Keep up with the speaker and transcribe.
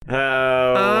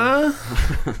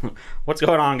What's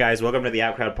going on, guys? Welcome to the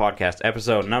Outcrowd Podcast,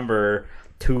 episode number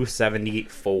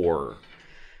 274.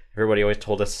 Everybody always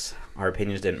told us our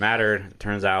opinions didn't matter. It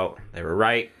turns out they were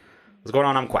right. What's going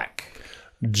on? I'm Quack.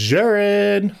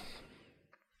 Jared.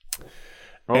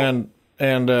 Oh.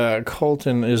 And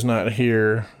Colton is not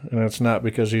here, and it's not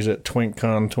because he's at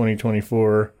TwinkCon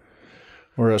 2024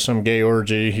 or at some gay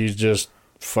orgy. He's just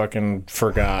fucking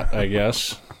forgot, I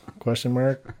guess. Question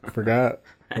mark? Forgot?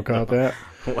 We'll call it that.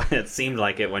 It seemed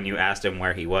like it when you asked him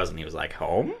where he was, and he was like,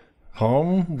 home?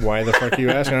 Home? Why the fuck are you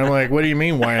asking? I'm like, what do you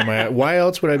mean, why am I? Why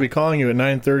else would I be calling you at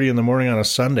 9:30 in the morning on a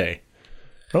Sunday?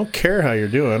 I don't care how you're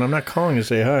doing. I'm not calling to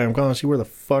say hi. I'm calling to see where the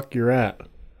fuck you're at.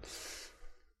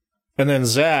 And then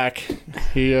Zach,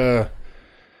 he's got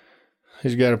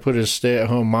to put his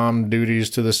stay-at-home mom duties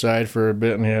to the side for a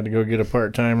bit, and he had to go get a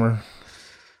part-timer.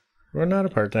 Or not a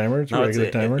part-timer, it's a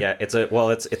regular timer. It's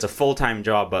a full-time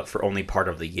job, but for only part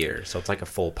of the year, so it's like a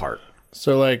full part.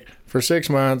 So, like, for 6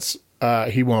 months,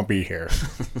 he won't be here.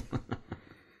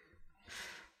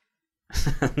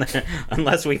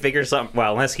 Unless he figures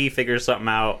something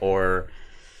out, or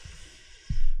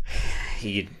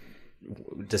he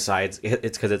decides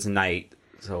it's because it's night,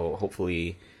 so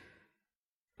hopefully,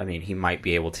 I mean, he might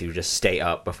be able to just stay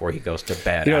up before he goes to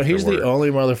bed. You know, he's the only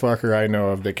motherfucker I know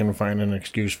of that can find an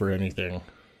excuse for anything.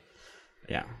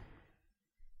 Yeah.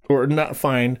 Or not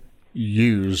find,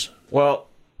 use. Well,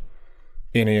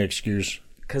 any excuse.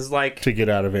 Because, like, to get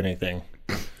out of anything.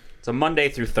 It's a Monday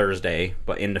through Thursday,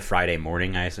 but into Friday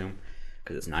morning, I assume,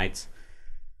 because it's nights.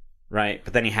 Right?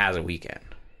 But then he has a weekend.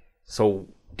 So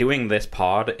doing this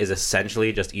pod is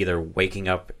essentially just either waking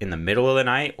up in the middle of the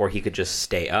night, or he could just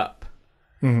stay up,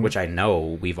 which I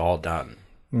know we've all done.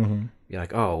 Mm-hmm. Be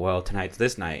like, oh, well, tonight's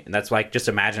this night. And that's like, just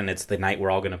imagine it's the night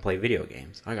we're all going to play video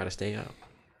games. I got to stay up.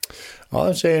 All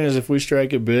I'm saying is if we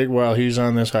strike it big while he's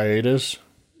on this hiatus,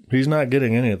 he's not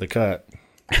getting any of the cut.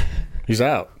 He's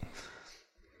out.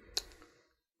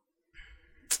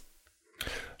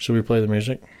 Should we play the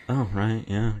music? Oh, right.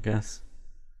 Yeah, I guess.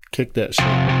 Kick that shit.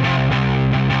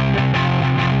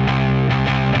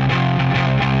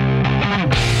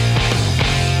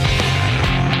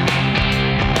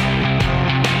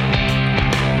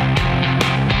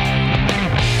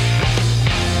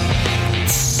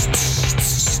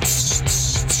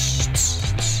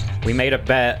 We made a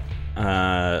bet.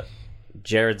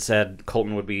 Jared said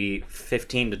Colton would be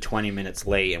 15 to 20 minutes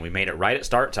late, and we made it right at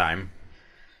start time,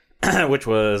 which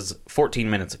was 14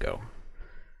 minutes ago.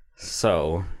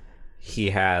 So he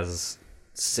has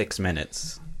 6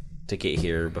 minutes to get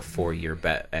here before your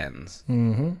bet ends.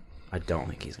 Mm-hmm. I don't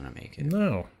think he's going to make it.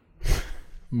 No.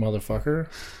 Motherfucker.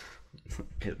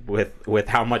 With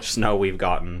how much snow we've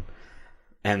gotten,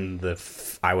 and I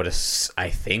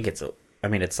think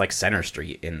it's like Center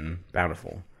Street in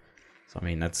Bountiful. So, I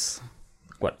mean, that's,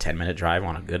 10-minute drive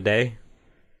on a good day?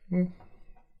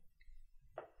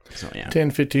 So, yeah.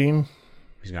 10, 15.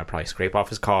 He's going to probably scrape off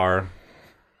his car,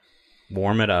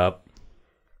 warm it up,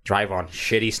 drive on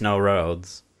shitty snow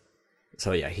roads.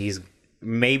 So, yeah,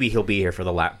 maybe he'll be here for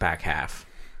the back half.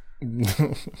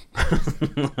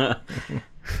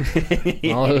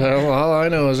 all I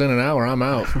know is in an hour, I'm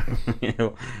out.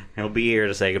 He'll be here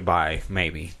to say goodbye,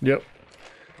 maybe. Yep.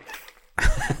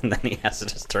 And then he has to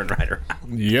just turn right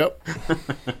around. Yep.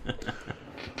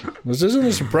 This isn't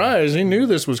a surprise. He knew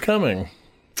this was coming.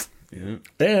 Yeah.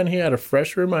 And he had a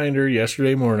fresh reminder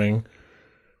yesterday morning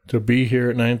to be here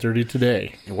at 9:30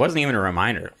 today. It wasn't even a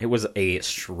reminder. It was a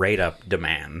straight-up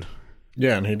demand.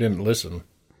 Yeah, and he didn't listen.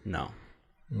 No.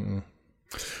 Mm.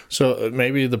 So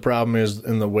maybe the problem is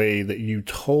in the way that you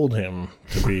told him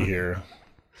to be here.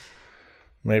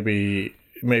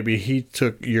 Maybe he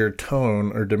took your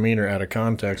tone or demeanor out of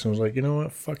context and was like, you know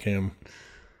what, fuck him.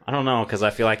 I don't know, because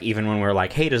I feel like even when we're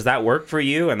like, hey, does that work for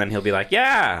you? And then he'll be like,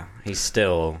 yeah. He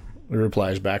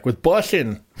replies back with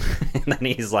bussin'. And then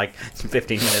he's like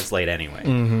 15 minutes late anyway.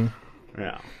 Mm-hmm.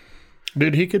 Yeah.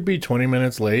 Dude, he could be 20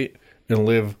 minutes late and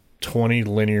live 20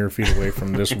 linear feet away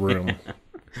from this room.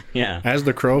 Yeah. As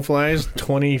the crow flies,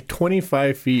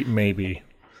 25 feet maybe.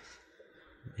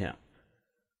 Yeah.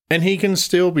 And he can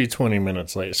still be 20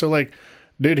 minutes late. So, like,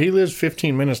 dude, he lives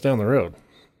 15 minutes down the road.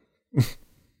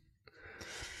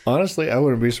 Honestly, I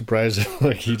wouldn't be surprised if,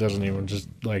 like, he doesn't even just,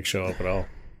 like, show up at all.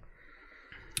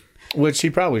 Which he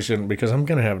probably shouldn't, because I'm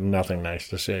going to have nothing nice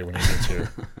to say when he gets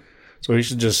here. So he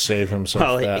should just save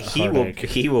himself that heartache.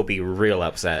 He will be real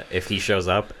upset if he shows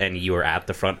up and you are at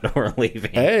the front door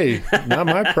leaving. Hey, not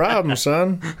my problem,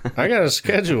 son. I got a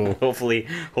schedule. Hopefully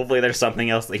there's something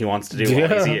else that he wants to do while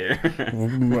he's here.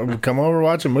 Come over,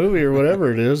 watch a movie or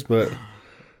whatever it is, but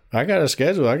I got a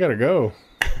schedule. I got to go.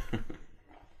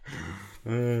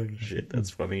 Oh, shit, that's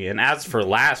funny. And as for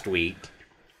last week,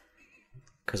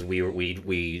 because we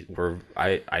were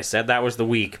I said that was the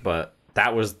week, but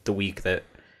that was the week that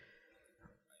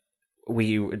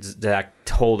Zach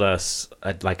told us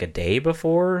like a day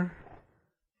before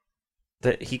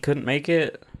that he couldn't make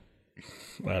it.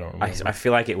 I don't know. I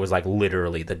feel like it was like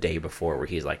literally the day before where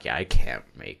he's like, yeah, I can't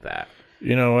make that.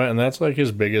 You know what? And that's like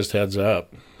his biggest heads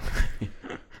up.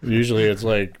 Usually it's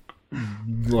like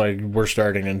we're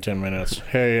starting in 10 minutes.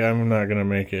 Hey, I'm not going to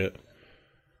make it.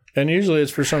 And usually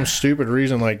it's for some stupid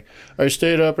reason. Like, I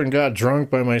stayed up and got drunk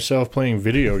by myself playing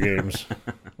video games.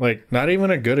 Like, not even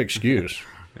a good excuse.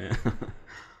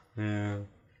 Yeah.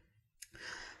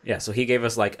 Yeah, so he gave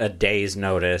us like a day's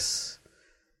notice.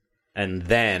 And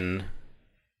then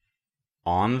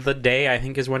on the day, I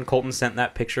think, is when Colton sent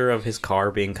that picture of his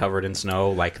car being covered in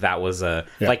snow. Like, that was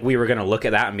like, we were going to look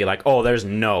at that and be like, oh, there's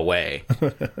no way.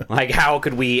 Like, how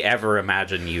could we ever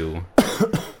imagine you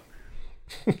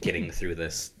getting through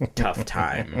this tough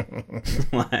time?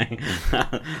 Like,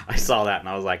 I saw that and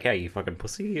I was like, hey, you fucking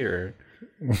pussy, or...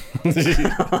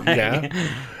 Yeah.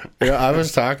 I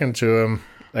was talking to him.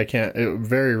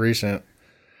 Very recent.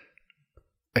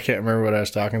 I can't remember what I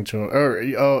was talking to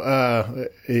him.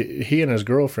 He and his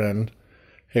girlfriend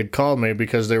had called me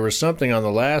because there was something on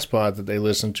the last pod that they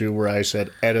listened to where I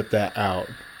said, edit that out.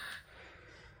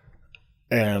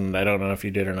 And I don't know if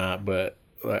you did or not, but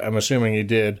I'm assuming you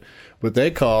did. But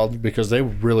they called because they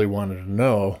really wanted to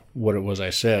know what it was I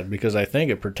said, because I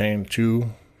think it pertained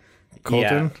to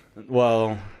Colton. Yeah.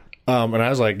 Well... and I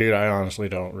was like, dude, I honestly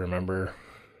don't remember.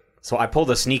 So I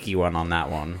pulled a sneaky one on that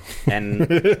one.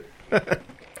 And...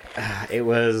 it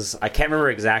was, I can't remember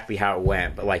exactly how it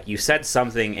went, but like you said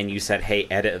something and you said, hey,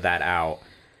 edit that out.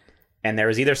 And there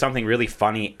was either something really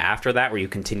funny after that where you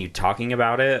continued talking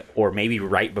about it, or maybe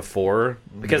right before,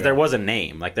 because there was a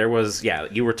name. Like there was,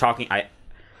 you were talking, I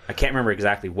can't remember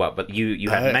exactly what, but you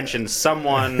had mentioned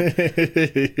someone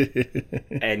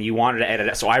and you wanted to edit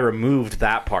it. So I removed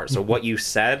that part. So what you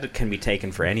said can be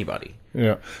taken for anybody.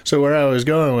 Yeah. So where I was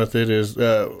going with it is,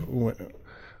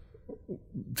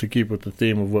 to keep with the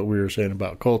theme of what we were saying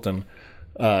about Colton,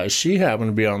 she happened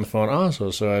to be on the phone also,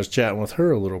 so I was chatting with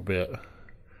her a little bit.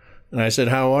 And I said,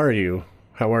 how are you?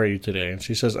 How are you today? And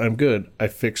she says, I'm good. I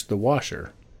fixed the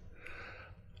washer.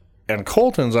 And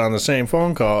Colton's on the same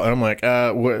phone call, and I'm like,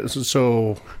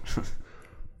 so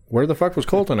where the fuck was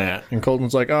Colton at? And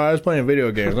Colton's like, oh, I was playing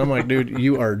video games. I'm like, dude,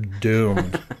 you are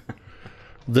doomed.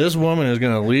 This woman is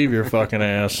going to leave your fucking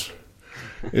ass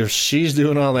if she's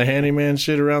doing all the handyman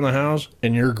shit around the house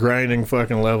and you're grinding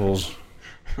fucking levels.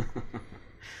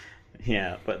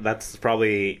 Yeah, but that's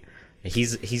probably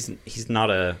he's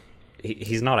not a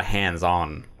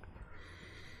hands-on.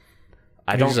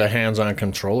 He's a hands-on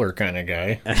controller kind of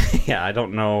guy. Yeah, I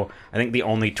don't know. I think the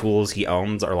only tools he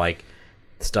owns are like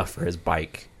stuff for his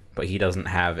bike, but he doesn't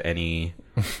have any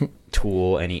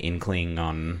tool, any inkling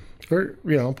on. Or,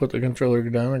 put the controller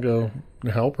down and go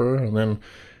help her, and then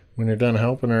when you're done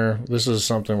helping her, this is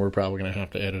something we're probably going to have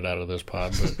to edit out of this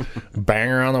pod, but bang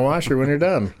her on the washer when you're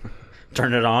done.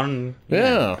 Turn it on.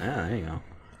 Yeah. Yeah, there you go.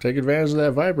 Take advantage of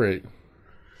that vibrate.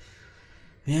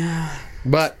 Yeah.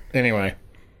 But anyway,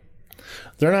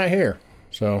 they're not here,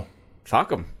 so fuck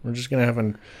them. We're just going to have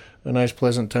a nice,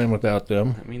 pleasant time without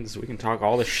them. That means we can talk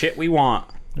all the shit we want.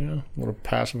 Yeah, a little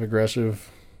passive-aggressive,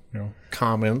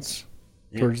 comments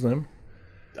towards them.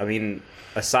 I mean,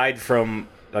 aside from...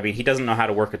 he doesn't know how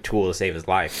to work a tool to save his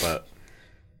life, but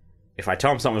if I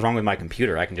tell him something's wrong with my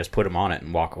computer, I can just put him on it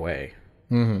and walk away.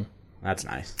 Mm-hmm. That's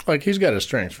nice. Like, he's got his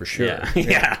strengths for sure. Yeah.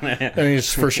 Yeah. And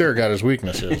he's for sure got his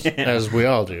weaknesses, as we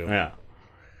all do. Yeah.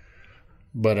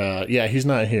 But, he's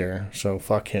not here, so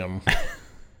fuck him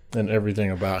and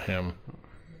everything about him.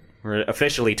 We're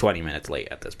officially 20 minutes late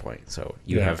at this point, so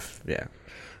you have... Yeah.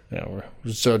 Yeah.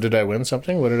 So did I win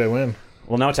something? What did I win?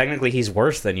 Well, no, technically he's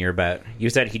worse than your bet. You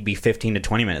said he'd be 15 to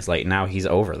 20 minutes late. Now he's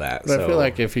over that. But I feel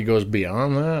like if he goes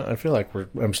beyond that, I feel like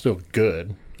I'm still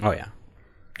good. Oh, yeah.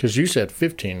 Because you said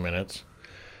 15 minutes.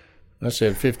 I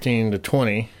said 15 to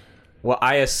 20. Well,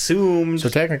 I assumed... So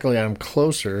technically I'm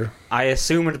closer. I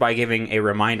assumed by giving a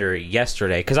reminder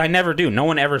yesterday, because I never do. No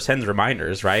one ever sends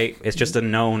reminders, right? It's just a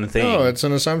known thing. Oh, it's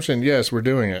an assumption. Yes, we're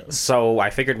doing it. So I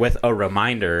figured with a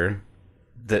reminder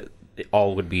that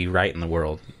all would be right in the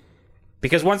world.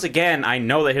 Because once again, I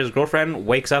know that his girlfriend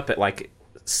wakes up at like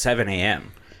 7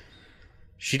 a.m.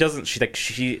 She doesn't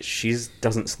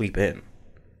sleep in.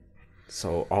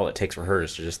 So all it takes for her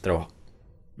is to just throw,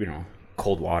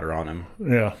 cold water on him.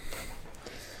 Yeah.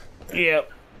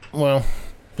 Yep. Well,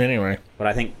 anyway. But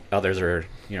I think others are,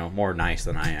 more nice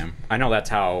than I am. I know that's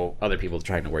how other people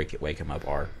trying to wake him up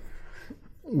are.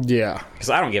 Yeah. Because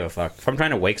I don't give a fuck. If I'm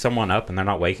trying to wake someone up and they're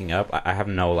not waking up, I have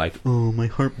no, like, oh, my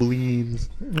heart bleeds.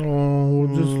 Oh,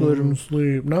 just let him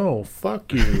sleep. No,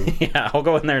 fuck you. Yeah, I'll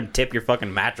go in there and tip your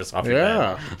fucking mattress off your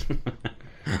bed.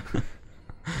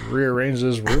 Rearrange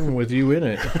this room with you in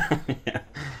it. Yeah.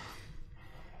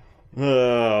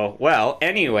 Oh, well,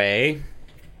 anyway.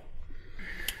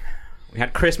 We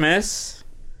had Christmas.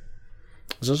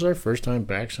 Is this our first time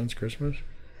back since Christmas?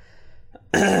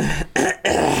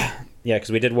 Yeah,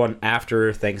 because we did one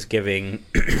after Thanksgiving,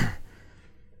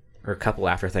 or a couple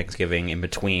after Thanksgiving in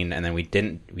between, and then we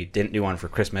didn't do one for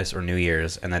Christmas or New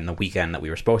Year's, and then the weekend that we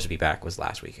were supposed to be back was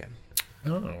last weekend.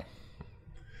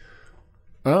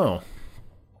 Oh,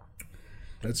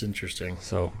 that's interesting.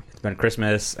 So it's been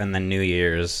Christmas and then New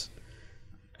Year's,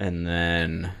 and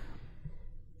then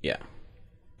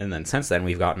since then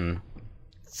we've gotten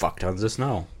fuck tons of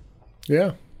snow.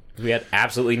 Yeah. We had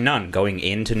absolutely none going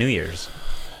into New Year's.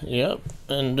 Yep.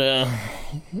 And,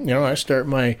 I start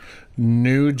my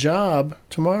new job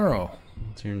tomorrow.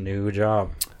 What's your new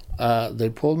job? They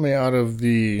pulled me out of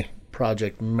the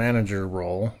project manager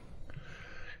role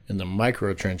in the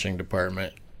micro trenching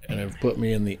department and have put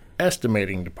me in the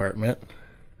estimating department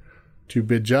to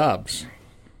bid jobs.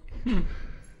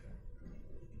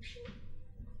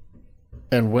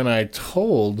 And when I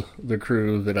told the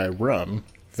crew that I run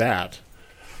that,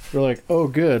 they're like, oh,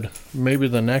 good. Maybe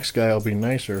the next guy will be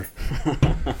nicer.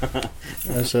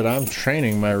 I said, I'm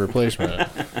training my replacement.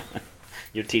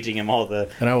 You're teaching him all the...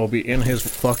 And I will be in his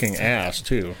fucking ass,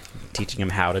 too. Teaching him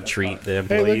how to treat the Hey,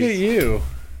 employees. look at you.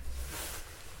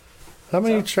 How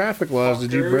many traffic laws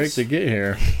did you break to get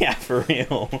here? Yeah, for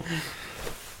real.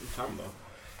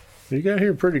 You got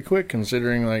here pretty quick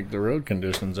considering, like, the road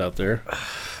conditions out there.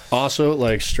 Also,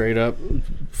 like, straight up,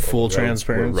 full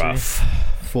transparency. Rough.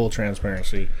 Full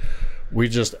transparency. We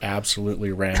just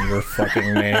absolutely ran your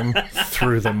fucking name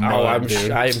through the mud,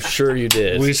 dude. I'm sure you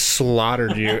did. We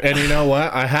slaughtered you. And you know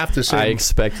what? I have to I say...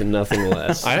 expected nothing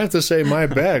less. I have to say my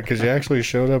bad, because you actually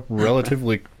showed up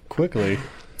relatively quickly.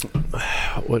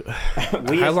 What?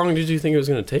 How long did you think it was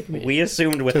going to take me? We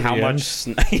assumed with To how the much...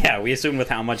 we assumed with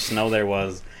how much snow there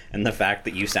was and the fact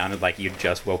that you sounded like you'd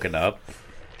just woken up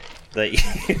that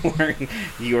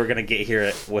you were going to get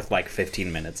here with like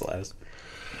 15 minutes left.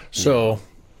 So,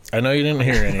 I know you didn't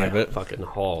hear any of I it. fucking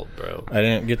hauled, bro. I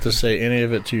didn't get to say any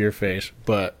of it to your face,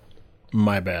 but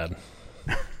my bad.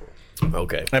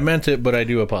 Okay. I meant it, but I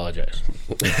do apologize.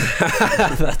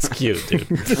 That's cute, dude.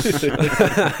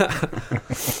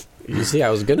 You see, I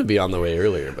was going to be on the way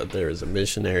earlier, but there was a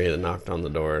missionary that knocked on the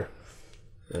door.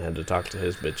 I had to talk to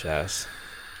his bitch ass.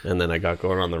 And then I got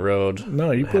going on the road. No,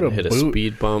 you I put a hit boot. a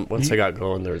speed bump. Once I got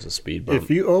going, there was a speed bump.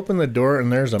 If you open the door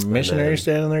and there's a missionary then-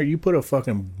 standing there, you put a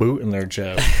fucking boot in their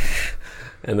chest.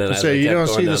 And then So you don't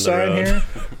see the sign here?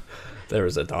 There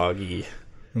was a doggy.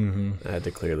 Mm-hmm. I had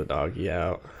to clear the doggy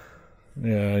out.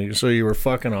 Yeah, so you were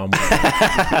fucking on board.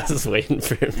 I was waiting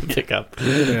for him to pick up.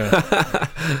 Yeah.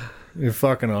 You're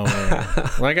fucking on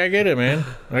board. Like, I get it, man.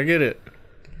 I get it.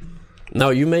 No,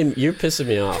 you're pissing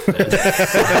me off, man.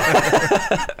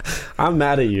 I'm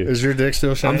mad at you. Is your dick still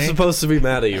I'm shiny? supposed to be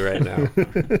mad at you right now.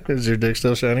 Is your dick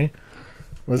still shiny?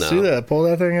 Let's No. see that. Pull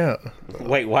that thing out.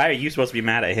 Wait, why are you supposed to be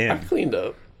mad at I him? cleaned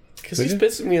up. Because Did he's you?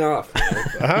 pissing me off.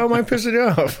 How am I pissing you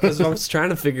off? Because I was trying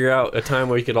to figure out a time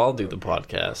where we could all do the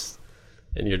podcast.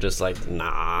 And you're just like,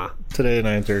 nah. Today at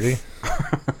 9:30.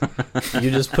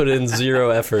 You just put in zero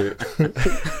effort.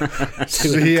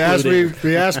 So he asked me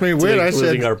when. I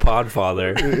Including said our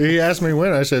podfather. he asked me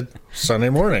when. I said Sunday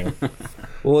morning.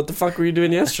 Well, what the fuck were you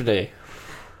doing yesterday?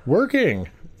 Working.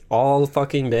 All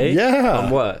fucking day? Yeah. On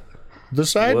what? The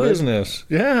side What? business.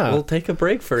 Yeah. We'll take a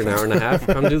break for an hour and a half,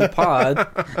 come do the pod,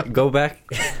 go back,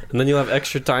 and then you'll have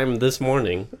extra time this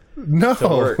morning. no,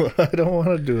 work. I don't want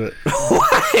to do it.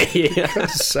 Yeah.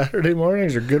 Saturday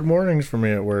mornings are good mornings for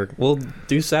me at work. We'll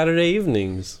do Saturday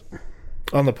evenings.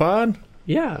 On the pod?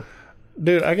 Yeah.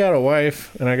 Dude, I got a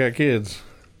wife and I got kids.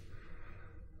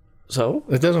 So?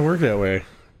 It doesn't work that way.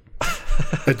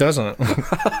 It doesn't.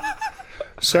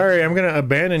 Sorry, I'm going to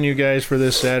abandon you guys for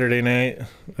this Saturday night.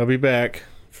 I'll be back.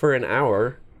 For an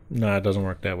hour. No, it doesn't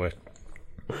work that way.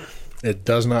 It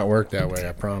does not work that way,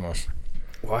 I promise.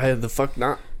 Why the fuck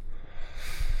not?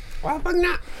 Why the fuck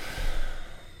not?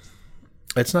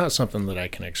 It's not something that I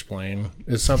can explain.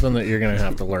 It's something that you're going to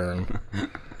have to learn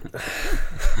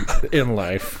in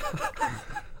life.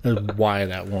 And why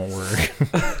that won't work.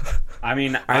 I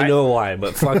mean, I know why,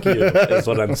 but fuck you, is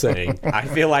what I'm saying. I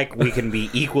feel like we can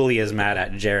be equally as mad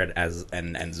at Jared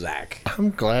and Zach. I'm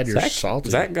glad you're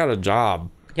salty. Zach got a job.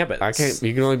 Yeah, but I can't.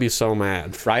 You can only be so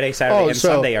mad. Friday, Saturday, and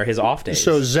Sunday are his off days.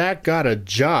 So Zach got a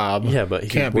job. Yeah, but he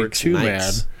can't be works too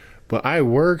nights. mad. But I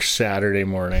work Saturday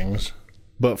mornings.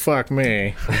 But fuck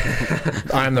me,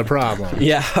 I'm the problem.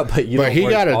 Yeah, but you. But don't he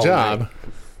work got a all job. night.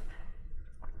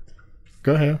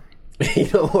 Go ahead. You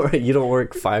don't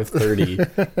work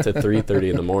 5:30 to 3:30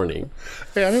 in the morning.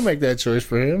 Hey, I didn't make that choice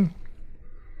for him.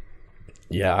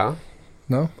 Yeah,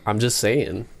 No. I'm just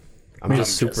saying. I'm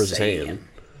just super saying.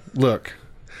 Look,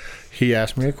 he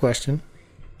asked me a question,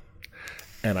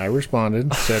 and I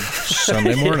responded. Said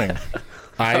Sunday morning.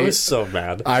 I was so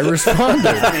mad. I responded.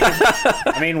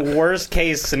 I mean, worst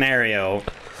case scenario,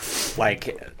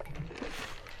 like,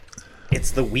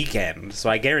 it's the weekend, so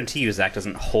I guarantee you Zach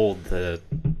doesn't hold the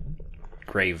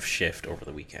grave shift over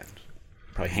the weekend.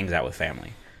 Probably hangs out with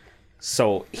family.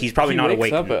 So he's probably not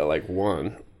awake. He wakes up at like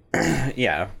 1.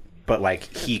 Yeah, but like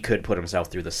he could put himself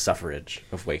through the suffrage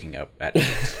of waking up at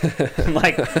 8.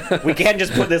 Like, we can't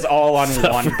just put this all on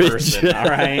one person, all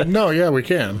right? No, yeah, we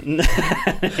can.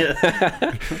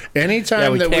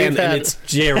 Anytime that we've had, it's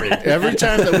Jared. every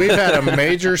time that we've had a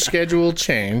major schedule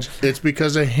change, it's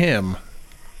because of him.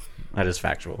 That is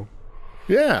factual.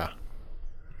 Yeah,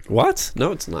 What?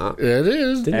 No, it's not. it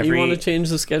is. Didn't you want to change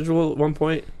the schedule at one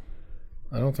point?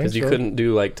 I don't think Because so. you couldn't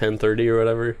do like 10:30 or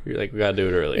whatever. You're like, we gotta do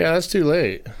it early. Yeah, that's too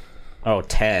late. Oh,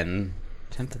 10:30.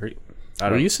 I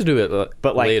don't We used to do it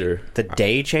But like later. the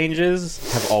day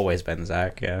changes have always been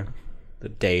Zach. Yeah, the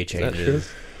day changes.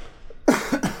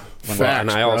 Facts, And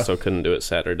I bro. also couldn't do it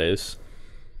Saturdays.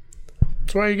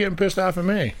 That's why you're getting pissed off at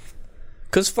me.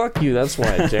 Cause fuck you. That's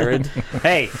why, Jared.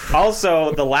 Hey,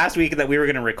 also the last week that we were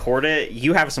gonna record it,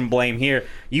 you have some blame here.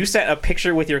 You sent a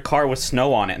picture with your car with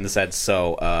snow on it and said,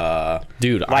 "So,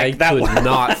 Dude, Like I that could one.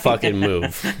 not fucking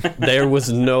move. There was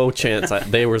no chance.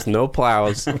 There was no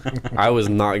plows. I was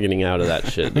not getting out of that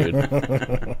shit, dude.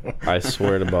 I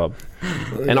swear to Bob.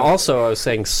 And also, I was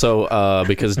saying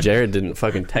because Jared didn't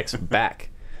fucking text back.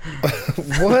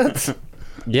 What?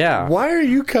 Yeah. Why are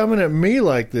you coming at me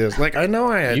like this? Like, I know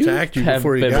I attacked you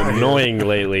before you have got been here, annoying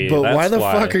lately. but That's why the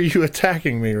fuck are you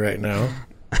attacking me right now?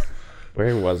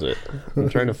 Where was it? I'm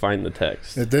trying to find the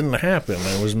text. It didn't happen.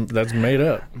 That's made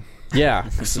up. Yeah.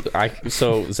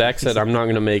 So Zach said, I'm not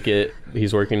going to make it.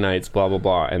 He's working nights, blah, blah,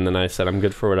 blah. And then I said, I'm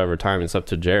good for whatever time. It's up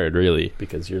to Jared, really,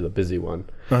 because you're the busy one.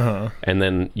 Uh-huh. And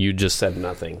then you just said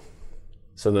nothing.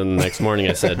 So then the next morning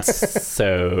I said,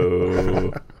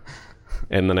 so...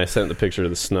 And then I sent the picture of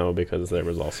the snow because there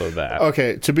was also that.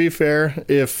 Okay, to be fair,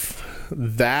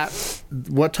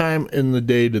 what time in the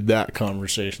day did that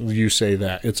conversation, you say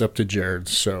that? It's up to Jared,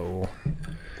 so...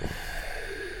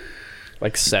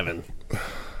 Like 7.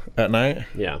 At night?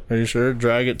 Yeah. Are you sure?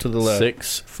 Drag it to the left.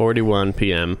 6:41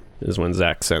 p.m. is when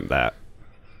Zach sent that.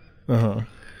 Uh-huh.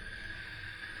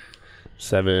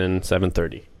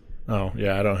 7:30. Oh,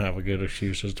 yeah, I don't have a good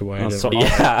excuse as to why I didn't. so-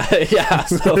 Yeah.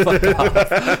 So fuck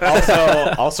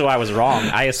off. also, I was wrong.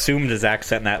 I assumed Zach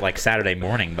sent that like Saturday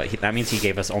morning, but that means he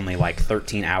gave us only like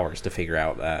 13 hours to figure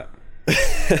out that.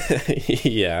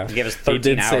 Yeah. He gave us He 13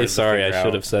 did hours. say to sorry. I figure should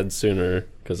out. have said sooner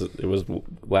because it was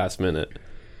last minute.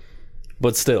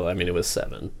 But still, I mean, it was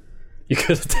 7. You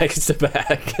could have texted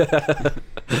back.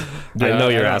 I know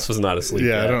your ass was not asleep.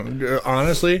 Yeah, yet. I don't...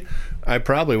 Honestly, I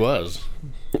probably was.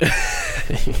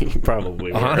 You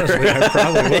probably were. Honestly, I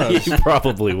probably was. You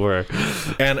probably were.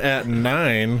 And at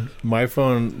 9, my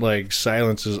phone, like,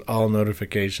 silences all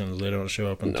notifications. They don't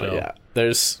show up until... No,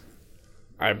 yeah.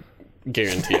 I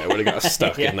guarantee I would have got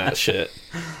stuck in that shit.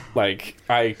 Like,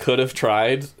 I could have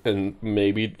tried, and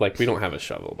maybe, like, we don't have a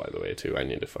shovel, by the way, too. I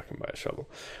need to fucking buy a shovel.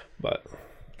 But,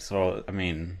 So, I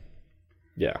mean,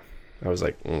 yeah. I was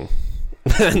like, no.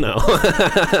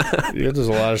 Yeah, there's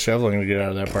a lot of shoveling to get out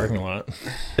of that parking lot.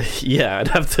 Yeah, I'd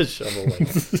have to shovel, like,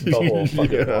 the whole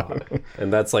fucking block.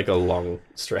 And that's, like, a long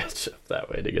stretch up that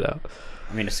way to get out.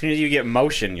 I mean, as soon as you get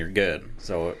motion, you're good.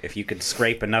 So if you could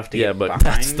scrape enough to Yeah, get but behind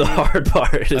that's the you- hard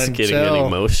part, is getting any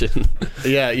motion.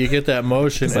 Yeah, you get that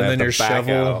motion, and I have then to your back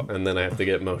shovel... out, and then I have to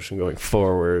get motion going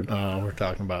forward. We're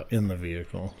talking about in the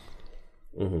vehicle.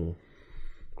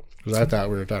 Because I thought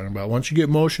we were talking about once you get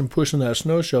motion pushing that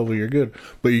snow shovel, you're good.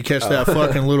 But you catch that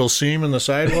fucking little seam in the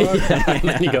sidewalk. And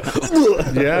then you go,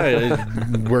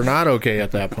 We're not okay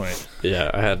at that point. yeah,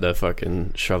 I had to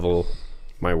fucking shovel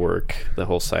my work, the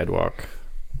whole sidewalk.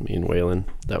 Me and Waylon,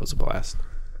 that was a blast.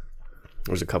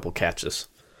 There was a couple catches.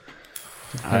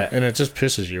 And it just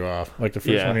pisses you off. Like the first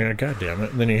Yeah. one, you're like, God damn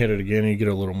it. And then you hit it again, and you get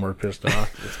a little more pissed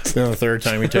off. Then the third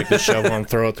time, you take the shovel and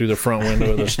throw it through the front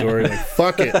window of the store. You're like,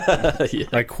 fuck it. Yeah,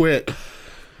 I quit.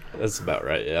 that's about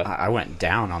right. Yeah, I went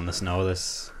down on the snow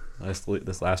this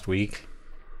last week.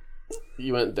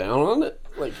 you went down on it,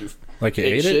 like you Like you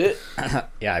ate it?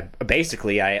 Yeah,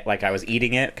 basically, I was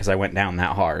eating it because I went down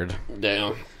that hard.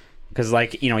 Damn. Because,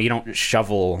 like, you don't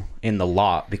shovel in the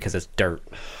lot because it's dirt.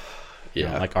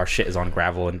 Yeah. Like, our shit is on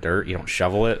gravel and dirt. You don't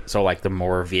shovel it. So, like, the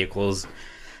more vehicles,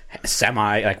 we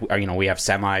have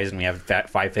semis and we have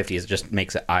 550s, it just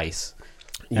makes it ice.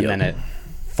 And then at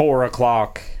 4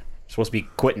 o'clock, supposed to be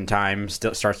quitting time, is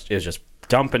just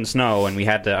dumping snow. And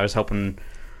I was helping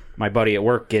my buddy at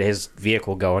work get his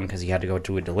vehicle going because he had to go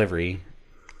to a delivery.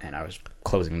 And I was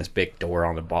closing this big door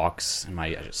on the box, and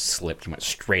I just slipped and went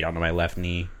straight onto my left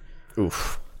knee.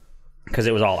 Oof. Because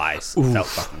it was all ice. It felt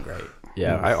fucking great.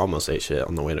 Yeah, I almost ate shit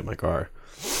on the way to my car.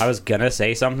 I was gonna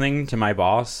say something to my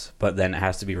boss, but then it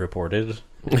has to be reported.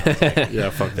 Yeah,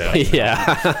 fuck that.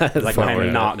 Yeah. Like,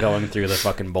 I'm not going through the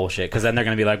fucking bullshit. Because then they're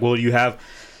gonna be like, well, do you have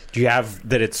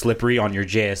that it's slippery on your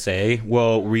JSA?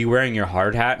 Well, were you wearing your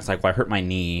hard hat? It's like, well, I hurt my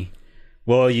knee.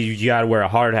 Well, you gotta wear a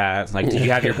hard hat. It's like, did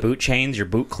you have your boot chains, your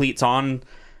boot cleats on?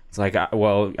 It's like,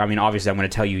 well, I mean, obviously I'm going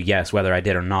to tell you yes, whether I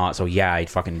did or not. So yeah, I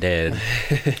fucking did.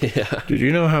 Yeah. Did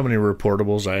you know how many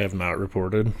reportables I have not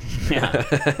reported? Yeah.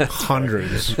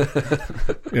 Hundreds.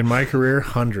 In my career,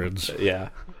 hundreds.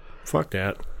 Yeah. Fuck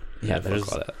that. Yeah, There's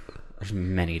there's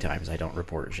many times I don't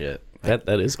report shit. that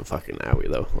is a fucking owie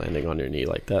though, landing on your knee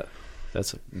like that.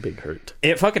 That's a big hurt.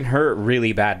 It fucking hurt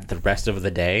really bad the rest of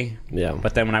the day. Yeah.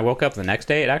 But then when I woke up the next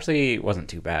day, it actually wasn't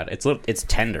too bad. It's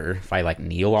tender if I like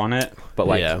kneel on it, but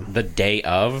like the day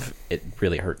of, it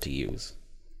really hurt to use.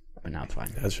 But now it's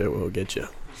fine. That shit will get you.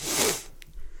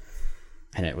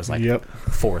 And it was like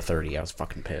 4:30. I was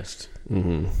fucking pissed.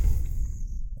 Mm-hmm.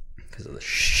 Because of the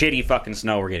shitty fucking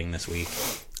snow we're getting this week.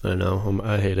 I know.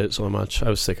 I hate it so much. I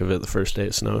was sick of it the first day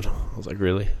it snowed. I was like,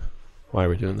 really? Why are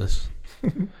we doing this?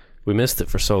 We missed it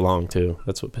for so long too.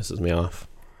 That's what pisses me off.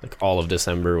 Like all of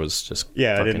December was just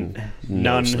fucking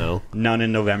no snow. None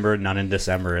in November, none in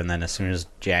December, and then as soon as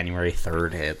January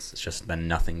 3rd hits, it's just been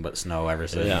nothing but snow ever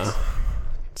since. Yeah.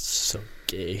 It's so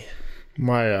gay.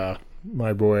 My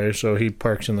boy, so he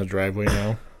parks in the driveway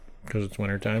now because it's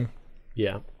wintertime.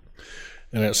 Yeah.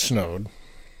 And it snowed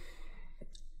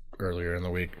earlier in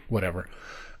the week, whatever.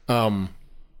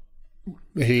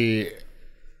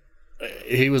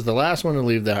 He was the last one to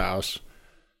leave the house.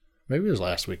 Maybe it was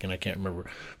last weekend, I can't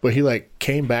remember. But he like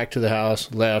came back to the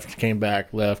house, left, came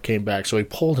back, left, came back. So he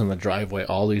pulled in the driveway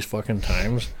all these fucking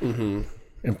times and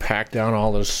packed down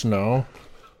all this snow.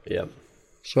 Yep.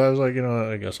 So I was like,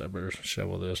 I guess I better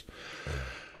shovel this.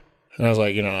 And I was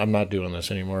like, I'm not doing this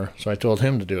anymore. So I told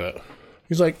him to do it.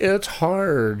 He's like, it's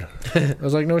hard. I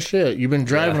was like, no shit. You've been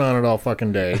driving on it all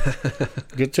fucking day.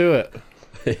 Get to it.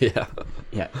 Yeah.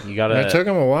 Yeah, you gotta. And it took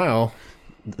him a while.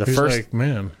 He's first, like,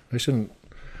 man, I should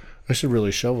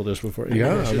really shovel this before.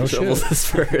 Yeah, no Shovel shit. this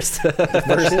first.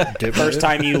 first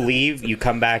time you leave, you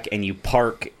come back and you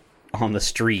park on the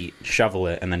street, shovel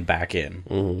it, and then back in.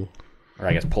 Mm-hmm. Or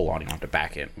I guess pull on. You don't have to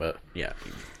back in, but yeah,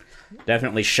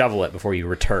 definitely shovel it before you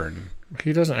return.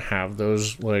 He doesn't have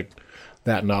those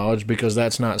that knowledge because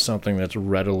that's not something that's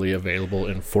readily available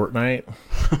in Fortnite.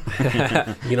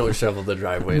 You don't shovel the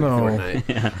driveway in No. Fortnite.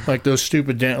 Yeah. Like those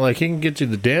stupid he can get you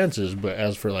the dances, but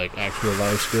as for actual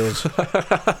life skills,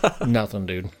 nothing,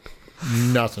 dude.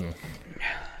 Nothing.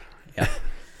 Yeah.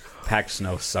 Packed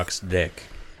snow sucks dick.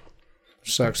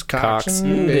 Sucks Cocks cocks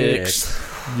and and dicks.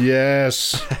 dicks.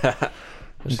 Yes.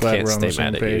 I'm glad Can't we're on the stay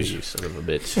mad same at page. you son of a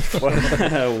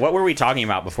bitch. What were we talking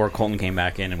about before Colton came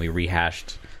back in and we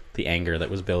rehashed the anger that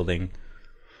was building?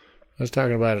 I was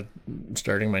talking about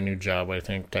starting my new job, I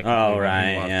think. Technically, Oh, when he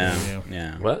right. walked Yeah. in,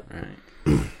 Yeah. What?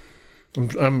 Right.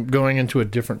 I'm going into a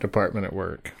different department at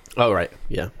work. Oh, right.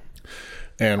 Yeah.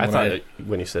 And I thought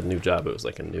when you said new job, it was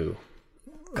like a new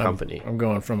company. I'm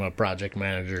going from a project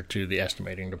manager to the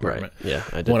estimating Right. department. Yeah,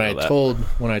 I did When know that.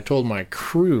 when I told my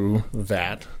crew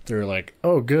that, they're like,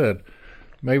 "Oh, good.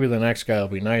 Maybe the next guy will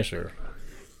be nicer."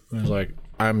 I was like,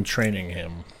 "I'm training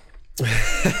him."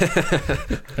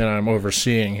 And I'm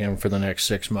overseeing him for the next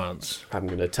 6 months. I'm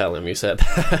going to tell him you said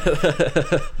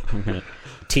that. I'm gonna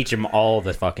teach him all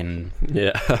the fucking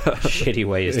Yeah. shitty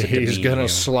ways to He's demean gonna you.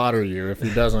 slaughter you if he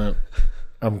doesn't.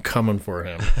 I'm coming for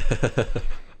him.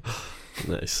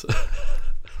 Nice.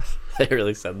 They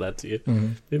really said that to you.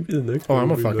 Mm-hmm. Maybe the next Oh, one I'm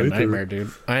a will be fucking nicer. nightmare,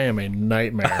 dude. I am a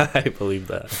nightmare. I believe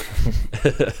that.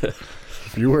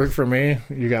 If you work for me,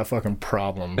 you got fucking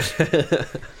problems.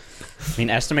 I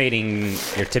mean, estimating,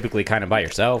 you're typically kind of by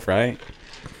yourself, right?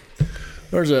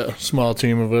 There's a small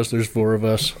team of us. There's 4 of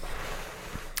us.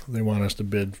 They want us to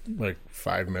bid like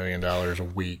 $5 million a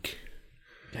week.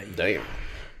 Damn.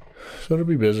 So it'll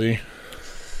be busy.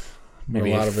 But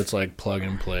Maybe a lot if- of it's like plug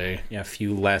and play. Yeah, a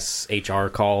few less HR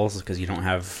calls because you don't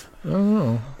have I don't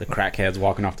know. the crackheads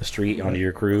walking off the street onto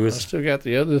your I cruise. still got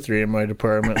the other 3 in my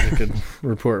department that could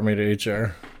report me to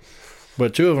HR.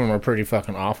 But 2 of them are pretty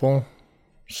fucking awful.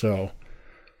 So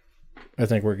I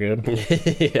think we're good.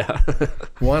 Yeah.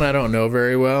 1 I don't know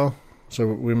very well. So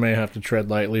we may have to tread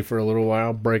lightly for a little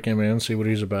while, break him in, see what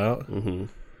he's about. Mm-hmm.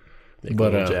 Make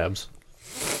But, little jabs.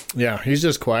 Yeah, he's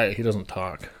just quiet. He doesn't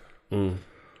talk.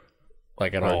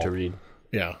 Like at Hard all. to read.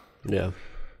 Yeah. Yeah.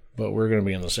 But we're going to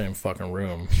be in the same fucking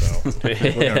room. So we're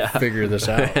going to figure this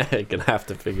out. You're gonna have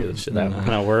to figure this shit out.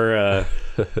 No, we're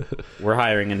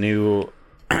hiring a new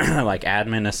like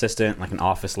admin assistant, like an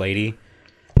office lady,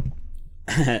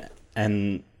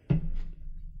 and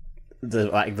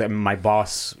my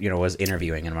boss, was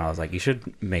interviewing him. I was like, you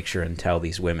should make sure and tell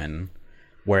these women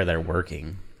where they're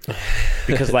working,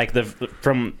 because like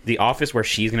from the office where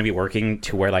she's gonna be working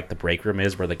to where like the break room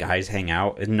is, where the guys hang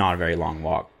out, is not a very long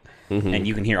walk, and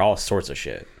you can hear all sorts of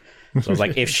shit. So it's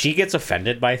like, if she gets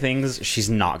offended by things, she's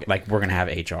not like, we're gonna have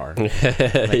HR.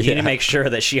 Like, you need to make sure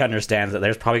that she understands that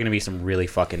there's probably gonna be some really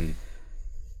fucking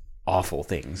awful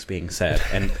things being said,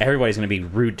 and everybody's gonna be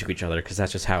rude to each other because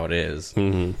that's just how it is.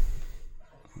 Mm-hmm.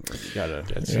 You gotta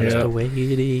That's Yeah. just the way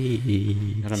it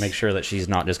is. gotta make sure that she's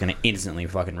not just gonna instantly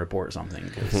fucking report something.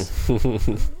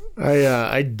 'Cause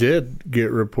I did get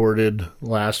reported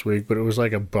last week, but it was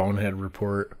like a bonehead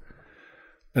report.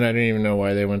 And I didn't even know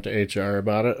why they went to HR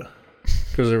about it.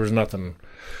 Because there was nothing.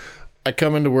 I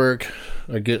come into work,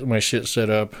 I get my shit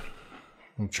set up.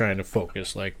 I'm trying to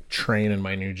focus, like train in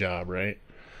my new job, right?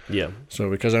 Yeah. So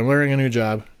because I'm learning a new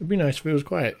job, it'd be nice if it was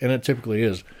quiet. And it typically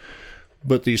is.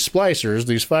 But these splicers,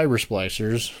 these fiber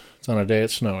splicers, it's on a day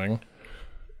it's snowing,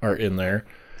 are in there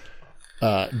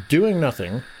doing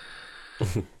nothing.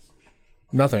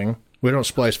 Nothing. We don't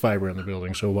splice fiber in the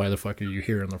building, so why the fuck are you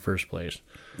here in the first place?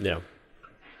 Yeah.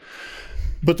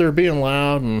 But they're being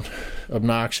loud and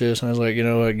obnoxious. And I was like, you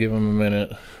know what? Give them a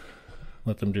minute.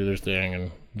 Let them do their thing,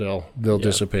 and they'll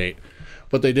dissipate.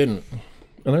 But they didn't.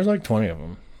 And there's like 20 of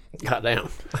them. Goddamn.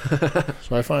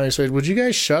 So I finally said, would you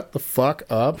guys shut the fuck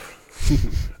up?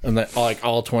 And then, like,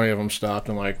 all 20 of them stopped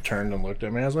and, like, turned and looked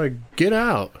at me. I was like, get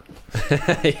out.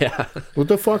 Yeah. What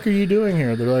the fuck are you doing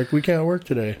here? They're like, we can't work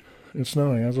today. It's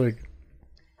snowing. I was like,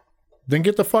 then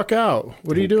get the fuck out.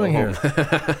 What are you doing here?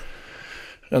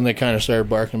 And they kind of started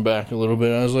barking back a little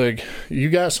bit. I was like, you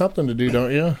got something to do,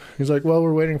 don't you? He's like, well,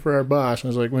 we're waiting for our boss. I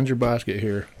was like, when's your boss get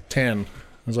here? 10. I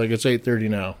was like, it's 8:30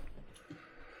 now.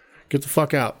 Get the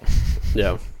fuck out.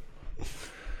 Yeah.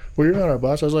 Well, you're not our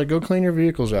boss. I was like, go clean your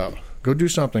vehicles out. Go do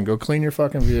something. Go clean your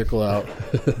fucking vehicle out.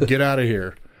 Get out of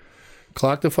here.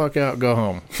 Clock the fuck out. Go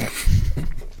home.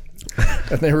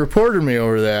 And they reported me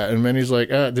over that. And Minnie's like,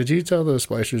 did you tell the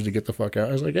splicers to get the fuck out?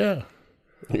 I was like, yeah.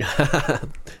 They're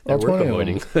All 20 work of them.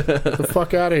 avoiding. Get the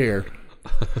fuck out of here.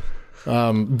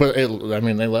 But they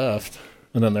left.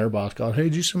 And then their boss called, hey,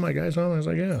 did you send my guys home? I was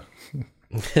like, yeah.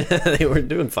 They weren't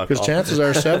doing fuck Because all. chances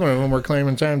are 7 of them were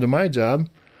claiming time to my job.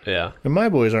 Yeah. And my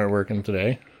boys aren't working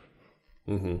today.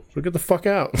 Mm-hmm. So get the fuck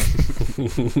out.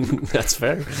 That's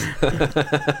fair.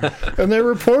 And they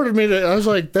reported me to, I was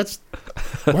like,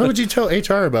 why would you tell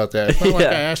HR about that? It's not like Yeah.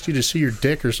 I asked you to see your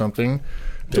dick or something. I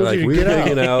They're told like, you to we're get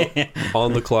hanging out. out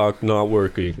on the clock, not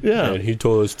working. Yeah. And he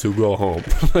told us to go home.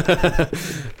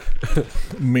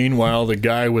 Meanwhile, the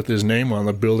guy with his name on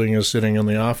the building is sitting in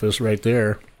the office right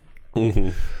there. Mm-hmm.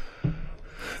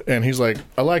 And he's like,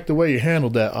 I like the way you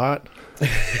handled that, Ott.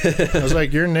 I was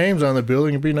like, your name's on the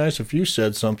building. It'd be nice if you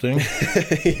said something.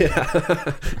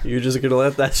 Yeah. You're just going to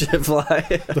let that shit fly?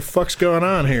 The fuck's going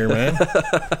on here, man?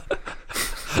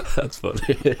 That's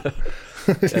funny.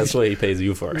 That's what he pays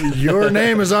you for. Your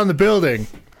name is on the building.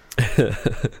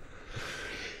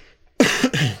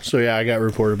 So yeah, I got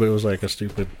reported, but it was like a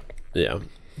stupid. Yeah.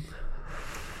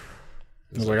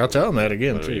 I was like, I'll tell him that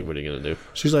again What are you too. going to do?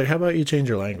 She's like, how about you change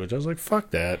your language? I was like, fuck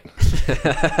that.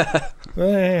 That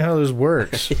ain't how this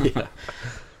works.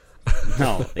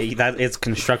 no, it's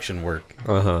construction work.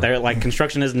 Uh-huh. They're like,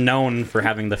 construction is known for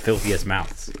having the filthiest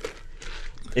mouths.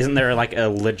 Isn't there like a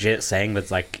legit saying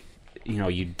that's like,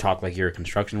 you talk like you're a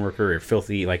construction worker or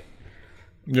filthy? Like,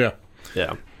 Yeah.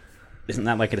 Yeah. isn't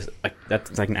that like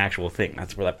that's like an actual thing?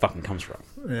 That's where that fucking comes from.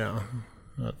 Yeah.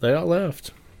 They all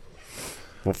left.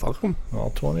 Well, fuck them. All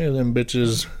 20 of them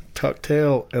bitches tucked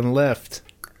tail and left.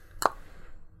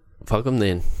 Fuck them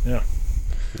then. Yeah.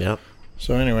 Yep.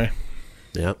 So anyway,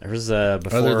 Yep. There was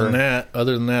before. other than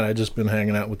that, I just been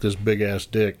hanging out with this big ass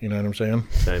dick. You know what I'm saying?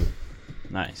 Same.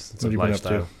 Nice. What have you been up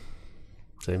to?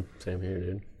 Same here,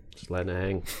 dude. Just letting it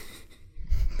hang.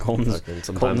 Colton's, Fucking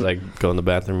sometimes I go in the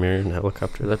bathroom mirror and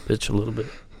helicopter that bitch a little bit.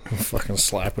 Fucking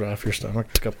slap it off your stomach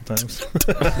a couple times.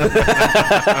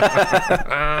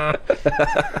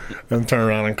 And turn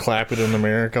around and clap it in the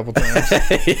mirror a couple times.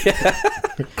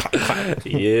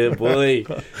 Yeah, boy.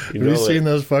 Have you seen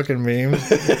those fucking memes?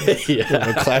 Yeah.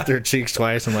 They'll clap their cheeks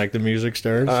twice and like the music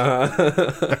starts.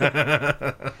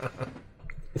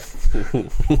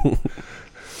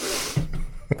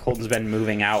 Colton's been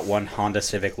moving out one Honda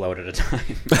Civic load at a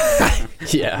time.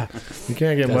 Yeah. You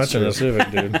can't get much in a Civic,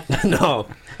 dude. No.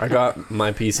 I got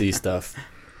my PC stuff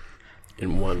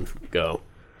in one go,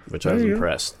 which I was There you go.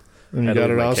 impressed. And you Had to got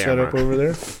move it my all set camera. up over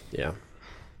there? Yeah.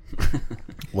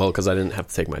 Well, because I didn't have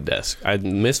to take my desk. I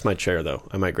missed my chair, though.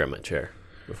 I might grab my chair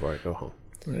before I go home.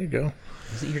 There you go.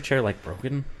 Isn't your chair like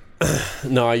broken?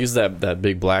 No, I use that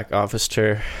big black office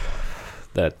chair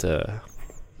that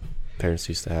parents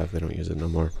used to have. They don't use it no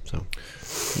more. So,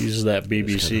 Uses that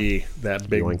BBC, that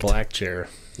big yoinked. black chair.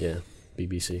 yeah,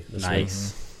 BBC. That's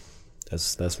Nice.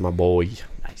 That's my boy.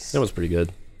 Nice. That was pretty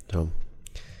good. So,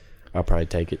 I'll probably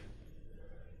take it.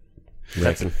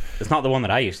 Reckon. It's not the one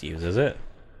that I used to use, is it?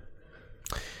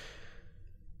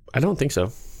 I don't think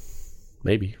so.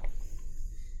 Maybe.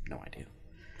 No idea.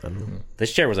 I don't know.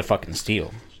 This chair was a fucking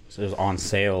steal. So it was on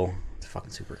sale. It's fucking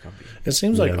super comfy. It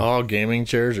seems like Yeah. all gaming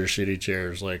chairs are shitty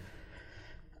chairs. Like,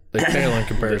 they pale in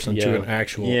comparison Yeah. to an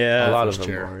actual Yeah. A lot office of them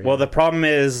chair. are. Well, the problem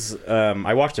is,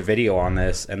 I watched a video on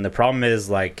this, and the problem is,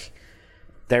 like,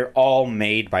 they're all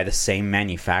made by the same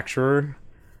manufacturer,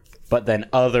 but then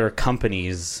other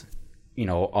companies, you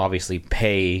know, obviously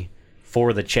pay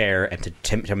for the chair and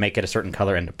to make it a certain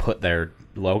color and to put their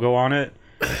logo on it,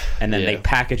 and then they Yeah.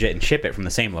 package it and ship it from the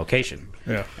same location.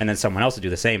 Yeah. And then someone else would do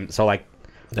the same. So, like,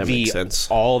 That makes sense.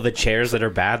 all the chairs that are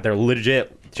bad, they're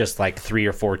legit just like 3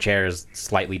 or 4 chairs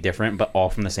slightly different, but all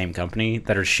from the same company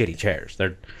that are shitty chairs.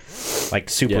 They're like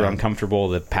super Yeah. uncomfortable.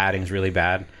 The padding's really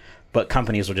bad. But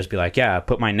companies will just be like, yeah,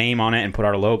 put my name on it and put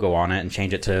our logo on it and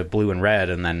change it to blue and red,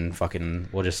 and then fucking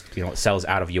we'll just, you know, it sells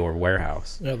out of your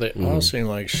warehouse. Yeah, they all seem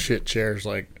like shit chairs,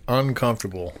 like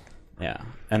uncomfortable. Yeah.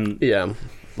 And Yeah.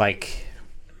 like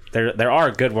there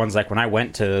are good ones. Like when I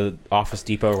went to Office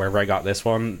Depot, wherever I got this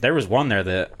one, there was one there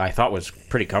that I thought was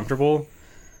pretty comfortable.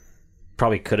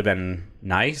 Probably could have been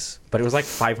nice, but it was like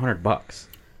 $500.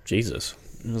 Jesus.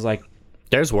 It was like,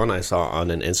 There's one I saw on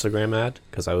an Instagram ad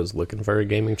because I was looking for a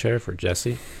gaming chair for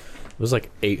Jesse. It was like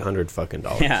 $800 fucking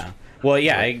dollars. yeah. Well,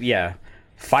 yeah, yeah.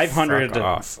 500 Fuck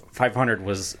off. 500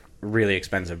 was really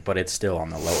expensive, but it's still on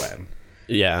the low end.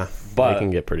 Yeah, But- they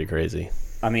can get pretty crazy.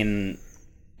 I mean,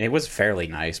 it was fairly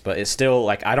nice, but it's still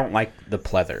like I don't like the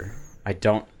pleather. I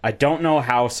don't know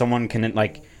how someone can,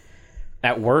 like,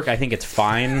 at work I think it's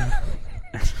fine.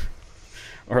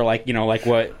 Or like, you know, like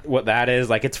what that is,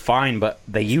 like it's fine, but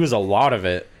they use a lot of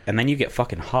it and then you get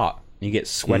fucking hot. You get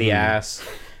sweaty ass.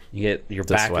 You get your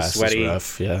The back is swass sweaty.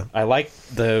 rough, yeah. I like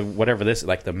the whatever this,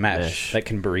 like the mesh. That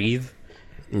can breathe.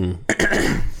 And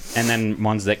then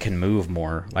ones that can move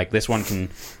more. Like this one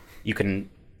you can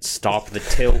stop the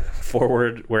tilt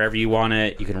forward wherever you want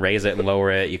it. You can raise it and lower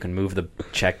it. You can move the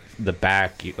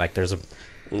back. Like there's a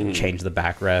change the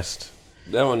backrest.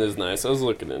 That one is nice. I was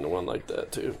looking into one like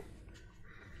that too.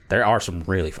 There are some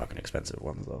really fucking expensive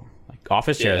ones though. Like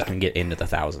office chairs Yeah. can get into the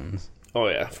thousands. Oh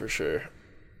yeah, for sure.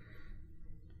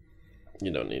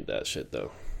 You don't need that shit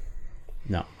though.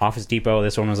 No, Office Depot.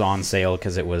 This one was on sale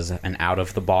because it was an out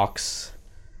of the box,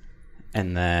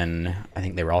 and then I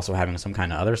think they were also having some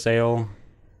kind of other sale,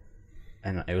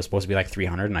 and it was supposed to be like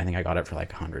 300, and I think I got it for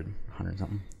like 100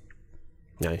 something.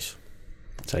 Nice.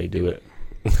 That's how you do it.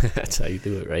 That's how you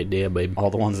do it right there, baby.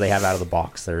 All the ones they have out of the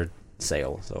box, they're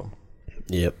sale. So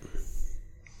Yep.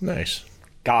 Nice.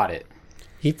 got it,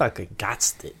 He fucking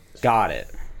got it. got it.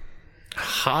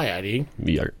 Hi, Eddie.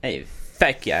 We are. Hey,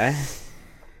 fuck yeah.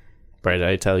 Right, did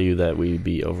I tell you that we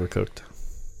be overcooked?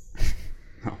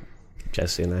 No.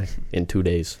 Jesse and I, in 2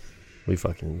 days, we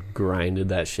fucking grinded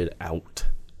that shit out.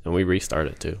 And we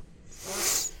restarted too.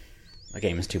 That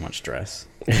game is too much stress.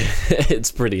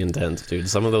 It's pretty intense, dude.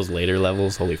 Some of those later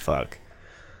levels, holy fuck.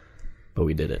 But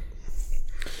we did it.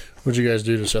 What'd you guys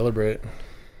do to celebrate?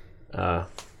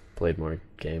 Played more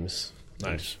games.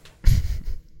 Nice.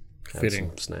 Had Fitting.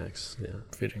 some snacks. Yeah.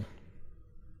 Fitting.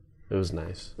 It was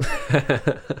nice.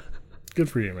 Good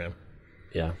for you, man.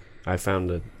 Yeah. I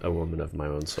found a woman of my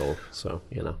own soul. So,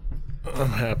 you know. I'm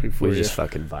happy for We you. just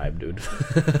fucking vibe, dude.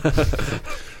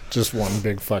 Just one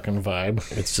big fucking vibe.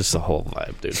 It's just a whole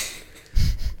vibe, dude.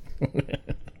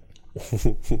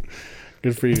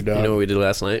 Good for you, dog. You know what we did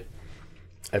last night?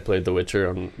 I played The Witcher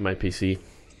on my PC,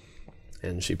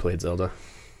 and she played Zelda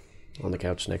on the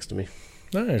couch next to me.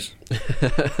 Nice.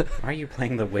 Why are you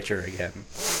playing The Witcher again?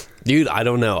 Dude, I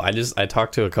don't know. I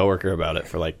talked to a coworker about it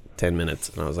for like 10 minutes,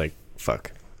 and I was like,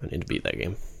 fuck, I need to beat that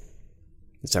game.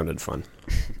 It sounded fun.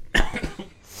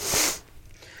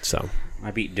 So.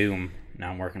 I beat Doom. Now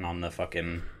I'm working on the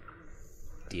fucking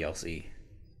DLC.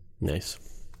 Nice.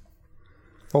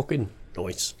 Fucking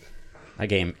nice. That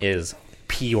game is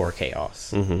pure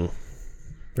chaos. Mm-hmm.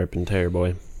 Rip and tear,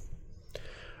 boy.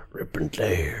 Rip and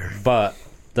tear. But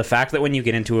the fact that when you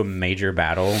get into a major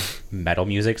battle, metal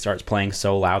music starts playing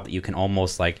so loud that you can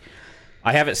almost like...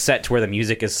 I have it set to where the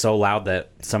music is so loud that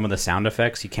some of the sound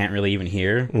effects you can't really even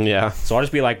hear. Yeah. So I'll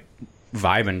just be like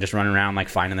vibing, just running around like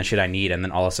finding the shit I need, and then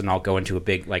all of a sudden I'll go into a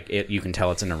big like you can tell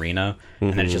it's an arena,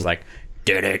 and then it's just like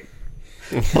did it.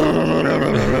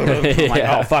 I'm like,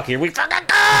 oh fuck, here we fucking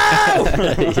go.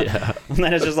 Yeah. And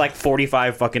then it's just like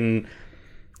 45 fucking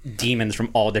demons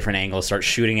from all different angles start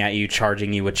shooting at you,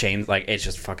 charging you with chains. Like it's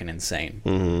just fucking insane.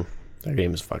 Mm-hmm. That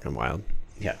game is fucking wild.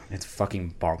 Yeah, it's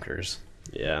fucking bonkers.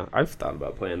 Yeah, I've thought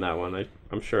about playing that one.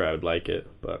 I'm sure I would like it,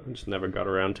 but I just never got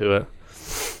around to it.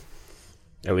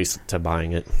 At least to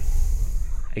buying it.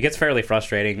 It gets fairly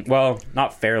frustrating. Well,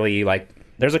 not fairly, like,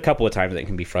 there's a couple of times that it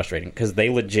can be frustrating, because they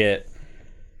legit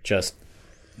just,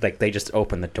 like, they just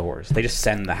open the doors. They just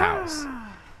send the house.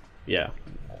 Yeah.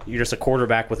 You're just a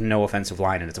quarterback with no offensive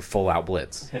line, and it's a full-out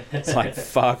blitz. It's like,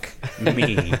 fuck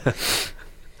me.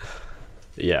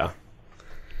 Yeah.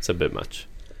 It's a bit much.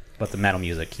 But the metal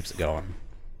music keeps it going.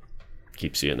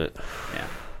 Keeps you in it. Yeah.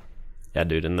 Yeah,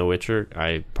 dude, in The Witcher,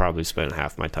 I probably spent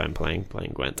half my time playing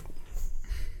Gwent.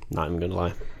 Not even gonna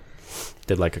lie.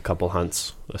 Did like a couple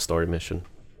hunts, a story mission,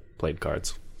 played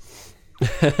cards.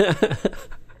 It's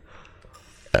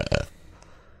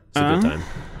a good time.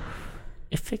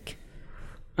 Ifik.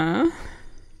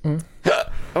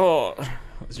 Oh,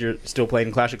 you're still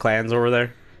playing Clash of Clans over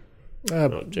there?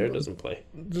 No, Jared doesn't play.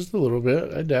 Just a little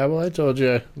bit. I dabble. I told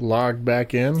you I logged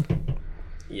back in.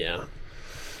 Yeah.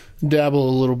 Dabble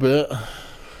a little bit.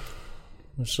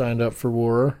 I signed up for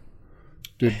War.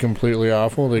 Did completely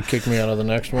awful. They kicked me out of the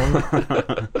next one.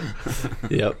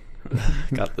 Yep.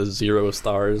 Got the 0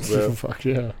 stars though. Fuck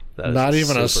yeah. That Not is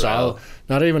even a super solid. out.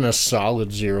 Not even a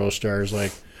solid 0 stars.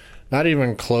 Like, not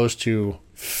even close to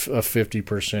a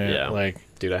 50%. Yeah. Like,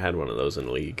 Dude, I had one of those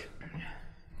in League.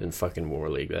 In fucking War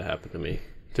League, that happened to me.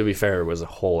 To be fair, it was a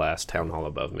whole ass town hall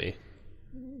above me.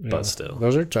 yeah. But still.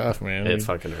 Those are tough, man. It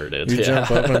fucking hurted. You jump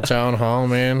up in town hall,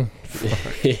 man.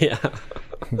 Yeah.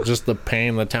 Just the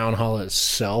pain the town hall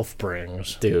itself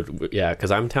brings. Dude, yeah,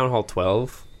 because I'm Town Hall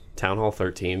 12. Town Hall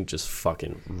 13 just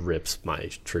fucking rips my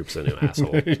troops a new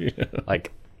asshole. Yeah.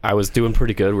 Like, I was doing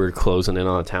pretty good. We were closing in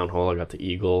on a town hall. I got the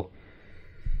Eagle.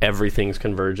 Everything's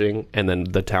converging. And then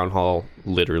the town hall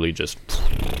literally just...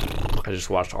 I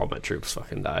just watched all my troops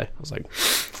fucking die. I was like,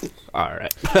 all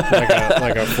right.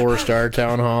 like a 4-star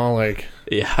town hall. Like,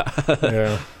 Yeah.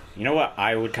 yeah. You know what?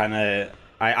 I would kind of...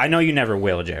 I know you never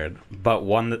will, Jared, but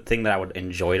one thing that I would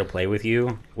enjoy to play with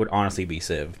you would honestly be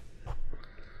Civ.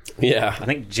 Yeah. I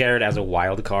think Jared as a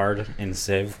wild card in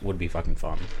Civ would be fucking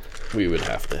fun. We would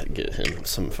have to get him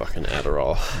some fucking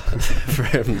Adderall for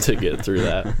him to get through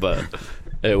that, but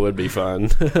it would be fun.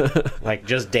 Like,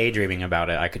 just daydreaming about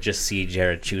it, I could just see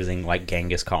Jared choosing, like,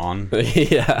 Genghis Khan.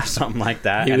 Yeah. Something like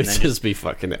that. He and would then just be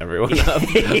fucking everyone up.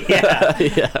 yeah.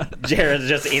 Yeah. Jared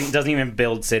just doesn't even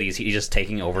build cities. He's just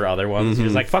taking over other ones.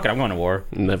 He's like, fuck it, I'm going to war.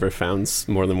 Never found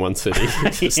more than one city.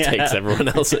 He just Yeah. takes everyone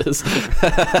else's.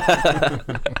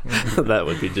 That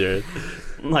would be Jared.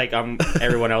 Like,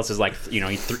 everyone else is like, he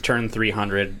turned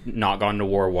 300, not gone to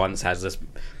war once, has this,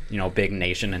 big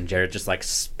nation, and Jared just like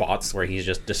spots where he's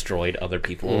just destroyed other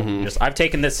people. Just, I've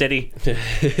taken this city.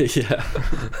 Yeah.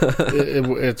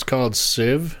 It's called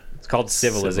Civ. It's called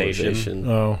Civilization.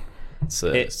 Oh, It's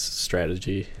a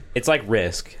strategy. It's like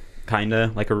Risk, kind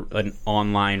of like an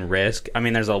online Risk. I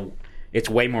mean, it's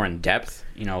way more in depth.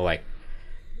 Like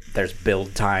there's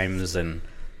build times and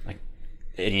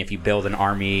if you build an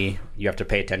army, you have to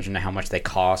pay attention to how much they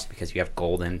cost because you have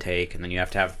gold intake, and then you have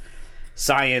to have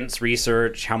science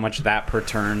research, how much that per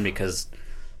turn, because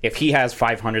if he has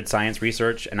 500 science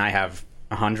research and I have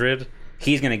 100,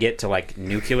 he's going to get to like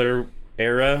nuclear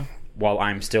era while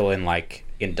I'm still in like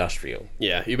industrial.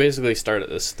 Yeah, you basically start at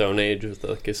the Stone Age with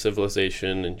like a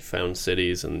civilization, and you found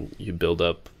cities, and you build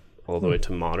up all the way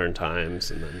to modern times,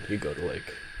 and then you go to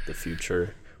like the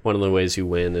future. One of the ways you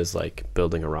win is like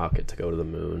building a rocket to go to the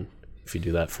moon. If you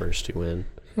do that first, you win.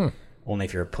 Only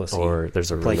if you're a pussy. Or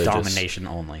there's a Play religious domination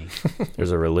only.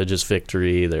 There's a religious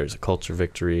victory. There's a culture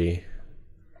victory.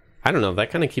 I don't know.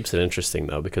 That kind of keeps it interesting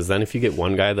though, because then if you get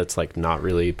one guy that's like not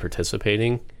really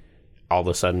participating, all of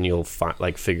a sudden you'll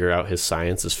figure out his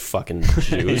science is fucking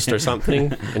juiced or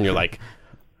something, and you're like,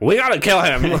 we gotta kill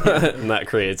him. And that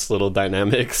creates little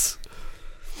dynamics.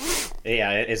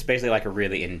 Yeah, it's basically like a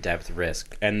really in-depth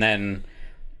risk. And then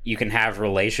you can have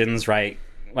relations, right?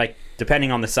 Like,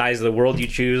 depending on the size of the world you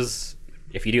choose,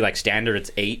 if you do like standard, it's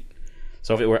 8.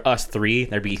 So if it were us 3,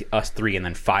 there'd be us 3 and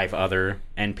then 5 other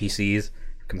NPCs,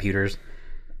 computers.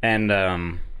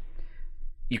 And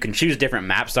you can choose different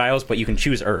map styles, but you can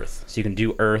choose Earth. So you can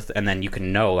do Earth, and then you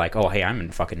can know, like, oh, hey, I'm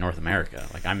in fucking North America.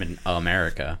 Like, I'm in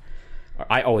America.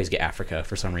 I always get Africa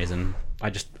for some reason. I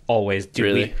just always do.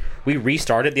 Really? We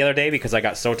restarted the other day because I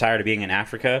got so tired of being in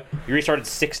Africa. We restarted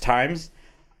 6 times.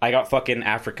 I got fucking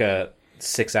Africa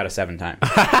 6 out of 7 times.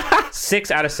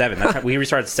 6 out of 7. That's how, we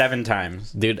restarted 7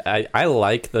 times. Dude, I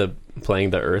like playing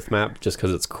the Earth map just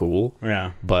because it's cool.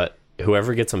 Yeah. But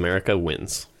whoever gets America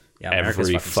wins. Yeah, America's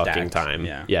every fucking fucking stacked. time.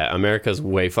 Yeah. America's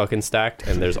way fucking stacked,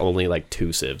 and there's only like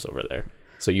 2 civs over there.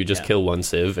 So you just kill 1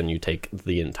 civ, and you take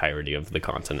the entirety of the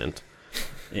continent.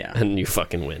 Yeah. And you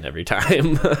fucking win every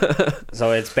time.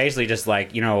 So it's basically just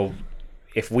like, you know,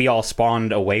 if we all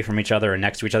spawned away from each other or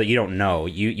next to each other, you don't know.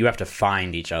 You have to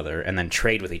find each other and then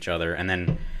trade with each other, and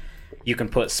then you can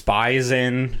put spies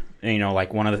in. You know,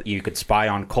 like you could spy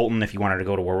on Colton if you wanted to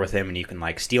go to war with him, and you can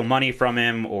like steal money from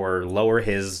him or lower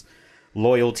his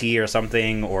loyalty or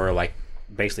something, or like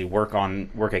basically work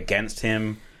against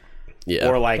him. Yeah,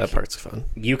 or like that part's fun.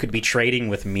 You could be trading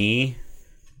with me,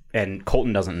 and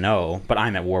Colton doesn't know, but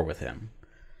I'm at war with him.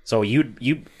 So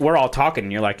we're all talking,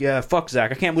 and you're like, yeah, fuck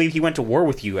Zach, I can't believe he went to war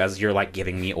with you, as you're like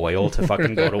giving me oil to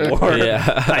fucking go to war.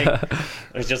 Yeah. Like,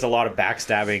 there's just a lot of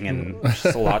backstabbing and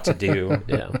just a lot to do.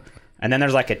 Yeah. And then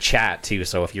there's like a chat too,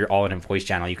 so if you're all in a voice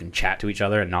channel, you can chat to each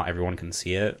other and not everyone can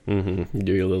see it. Mm-hmm. You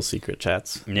do your little secret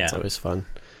chats. Yeah. It's always fun.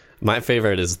 My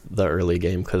favorite is the early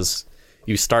game because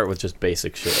you start with just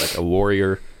basic shit like a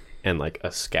warrior and like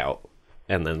a scout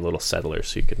and then little settlers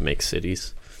so you can make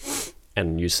cities.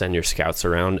 And you send your scouts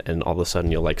around, and all of a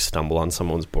sudden you'll like stumble on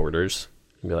someone's borders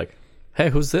and be like, hey,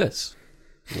 who's this?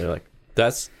 And they're like,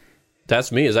 that's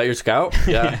me. Is that your scout?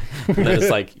 Yeah. And then it's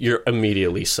like, you're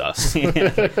immediately sus. He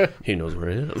knows where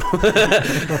I am.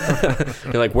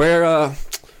 You're like, where are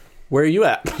you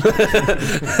at?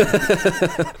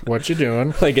 What you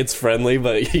doing? Like, it's friendly,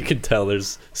 but you can tell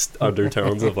there's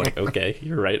undertones of like, okay,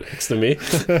 you're right next to me.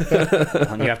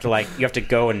 And you have to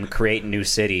go and create new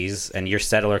cities, and your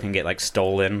settler can get like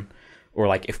stolen, or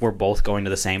like if we're both going to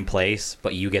the same place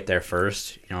but you get there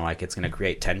first, you know, like it's going to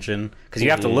create tension because you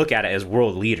have to look at it as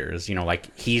world leaders, you know,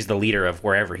 like he's the leader of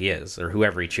wherever he is or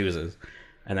whoever he chooses,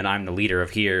 and then I'm the leader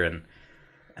of here, and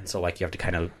so like you have to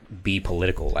kind of be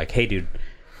political, like, hey dude,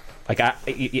 like,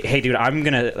 I'm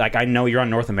gonna, like, I know you're on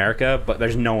North America, but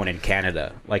there's no one in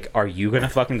Canada. Like, are you gonna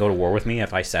fucking go to war with me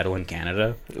if I settle in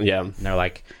Canada? Yeah. And they're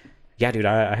like, yeah, dude,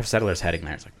 I have settlers heading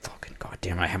there. It's like, fucking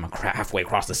goddamn, I have them halfway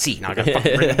across the sea. Now I gotta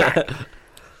fucking bring them back.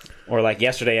 Or like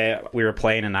yesterday, we were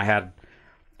playing, and I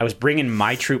was bringing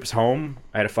my troops home.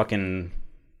 I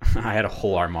had a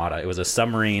whole armada. It was a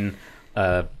submarine,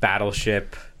 a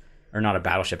battleship, or not a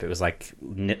battleship. It was like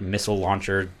missile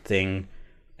launcher thing.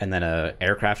 And then a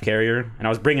aircraft carrier, and I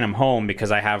was bringing them home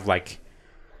because I have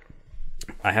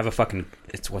a fucking,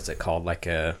 what's it called, like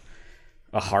a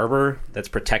harbor that's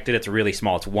protected. It's really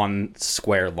small. It's 1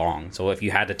 square long. So if you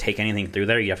had to take anything through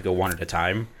there, you have to go one at a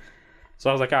time.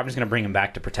 So I was like, I'm just gonna bring them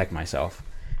back to protect myself.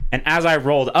 And as I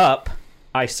rolled up,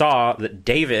 I saw that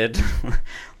David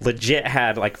legit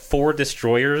had like 4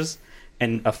 destroyers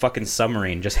and a fucking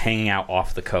submarine just hanging out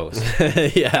off the coast.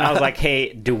 Yeah. And I was like,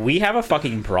 hey, do we have a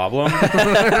fucking problem?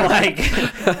 Like,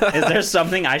 is there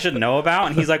something I should know about?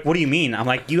 And he's like, what do you mean? I'm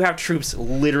like, you have troops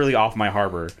literally off my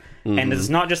harbor. Mm-hmm. And it's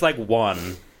not just like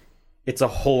one, it's a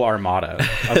whole armada.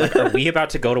 I was like, are we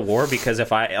about to go to war? Because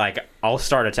if I'll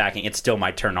start attacking, it's still my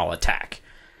turn, I'll attack.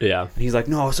 Yeah. And he's like,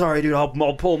 no, sorry, dude, I'll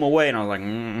pull him away. And I was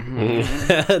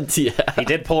like, Yeah. He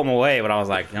did pull him away, but I was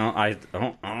like, no, I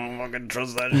don't fucking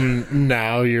trust that shit.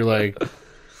 Now you're like,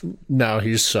 now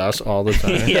he's sus all the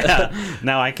time. Yeah.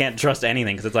 Now I can't trust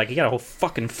anything because it's like, you got a whole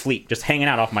fucking fleet just hanging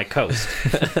out off my coast.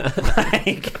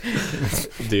 Like,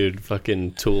 dude,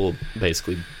 fucking Tool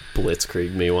basically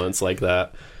blitzkrieged me once like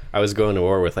that. I was going to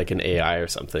war with like an AI or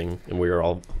something, and we were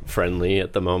all friendly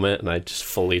at the moment, and I just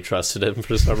fully trusted him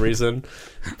for some reason.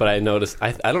 But I noticed,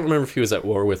 I don't remember if he was at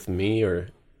war with me or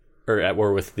at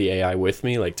war with the AI with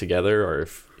me, like together, or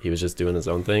if he was just doing his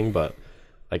own thing. But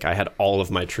like I had all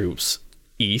of my troops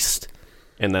east,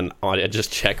 and then I just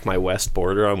checked my west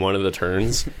border on one of the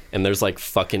turns, and there's like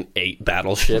fucking 8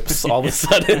 battleships all of a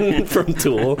sudden from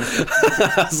Tool.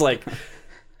 I was like,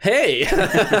 hey,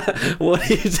 what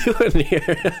are you doing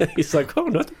here? He's like, oh,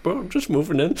 nothing, bro. I'm just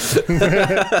moving in.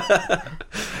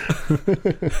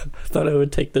 Thought I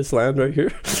would take this land right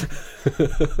here.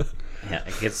 Yeah,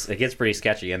 it gets pretty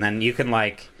sketchy, and then you can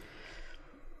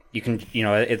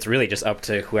it's really just up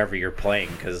to whoever you're playing,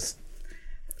 because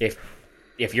if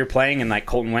you're playing and like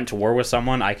Colton went to war with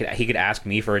someone, he could ask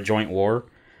me for a joint war,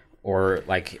 or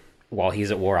like while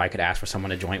he's at war, I could ask for someone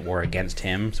to joint war against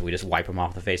him, so we just wipe him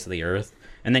off the face of the earth,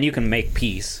 and then you can make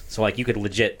peace. So like you could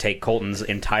legit take Colton's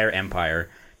entire empire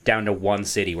down to one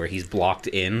city where he's blocked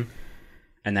in,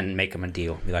 and then make him a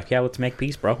deal. Be like, yeah, let's make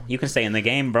peace, bro. You can stay in the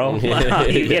game, bro.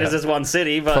 You get us this one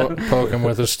city, but poke him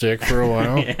with a stick for a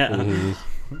while. Yeah. Mm-hmm.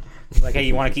 Like, hey,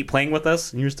 you want to keep playing with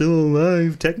us? You're still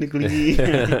alive, technically.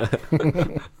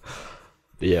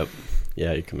 Yep.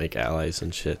 Yeah, you can make allies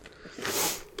and shit.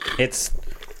 It's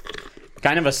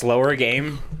kind of a slower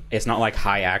game. It's not like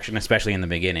high action, especially in the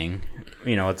beginning.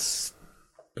 It's...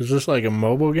 Is this like a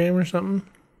mobile game or something?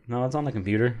 No, it's on the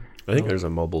computer. I think there's a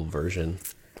mobile version.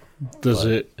 Does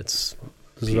it PC.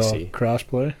 all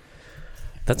crossplay?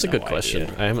 That's a good question.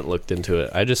 I haven't looked into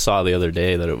it. I just saw the other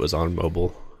day that it was on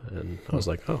mobile, and I was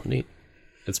like, oh, neat.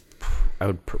 I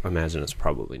would imagine it's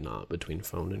probably not between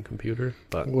phone and computer,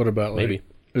 but what about maybe?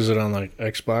 Is it on like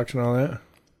Xbox and all that?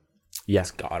 Yeah,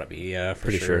 it's gotta be. Yeah, for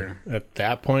pretty sure. At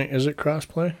that point, is it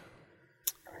crossplay?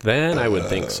 Then I would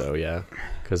think so. Yeah,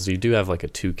 because you do have like a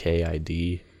 2K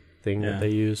ID thing that they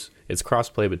use. It's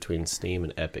crossplay between Steam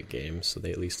and Epic Games, so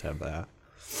they at least have that.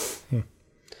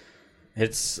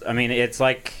 It's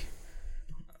like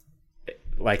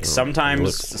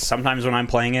sometimes when I'm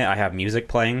playing it, I have music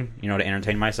playing, to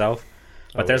entertain myself.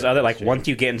 But there's other, like, once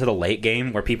you get into the late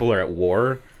game where people are at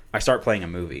war, I start playing a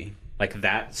movie. Like,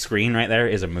 that screen right there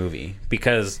is a movie.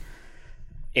 Because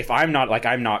if I'm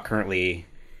not currently,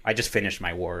 I just finished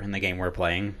my war in the game we're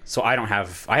playing, so I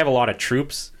have a lot of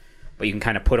troops, but you can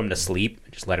kind of put them to sleep,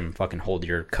 just let them fucking hold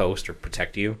your coast or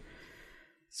protect you.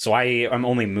 So I'm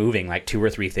only moving like 2 or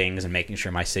 3 things and making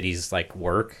sure my cities like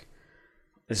work.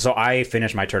 So I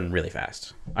finish my turn really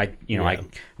fast. I'm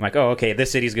like, oh, okay,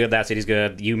 this city's good, that city's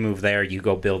good. You move there, you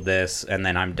go build this, and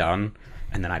then I'm done.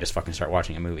 And then I just fucking start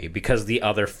watching a movie, because the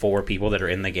other 4 people that are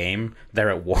in the game, they're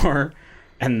at war,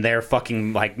 and they're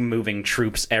fucking like moving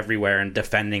troops everywhere and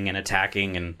defending and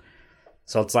attacking, and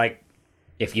so it's like,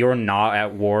 if you're not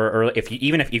at war, or if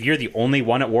you're the only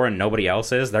one at war and nobody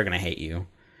else is, they're gonna hate you.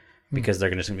 Because they're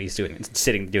going to be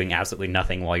sitting doing absolutely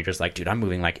nothing while you're just like, dude, I'm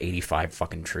moving like 85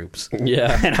 fucking troops.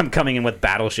 Yeah. And I'm coming in with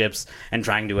battleships and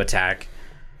trying to attack.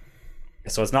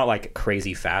 So it's not like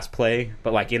crazy fast play,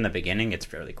 but like in the beginning, it's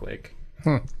fairly quick.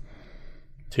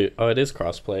 It is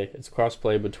crossplay. It's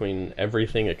crossplay between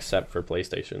everything except for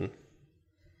PlayStation.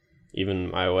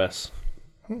 Even iOS.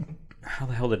 How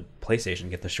the hell did PlayStation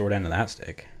get the short end of that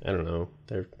stick? I don't know.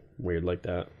 They're weird like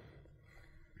that.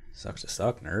 Sucks to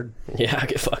suck, nerd. Yeah,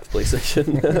 get fucked,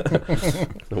 PlayStation.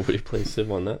 Nobody plays Civ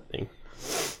on that thing.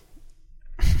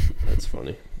 That's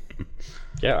funny.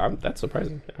 Yeah, that's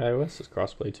surprising. iOS is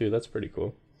crossplay too. That's pretty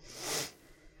cool.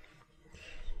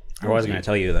 I was going to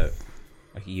tell you that,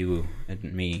 like, you and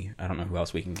me, I don't know who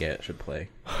else we can get should play.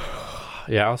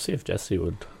 Yeah, I'll see if Jesse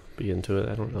would be into it.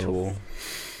 I don't know.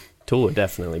 Tool would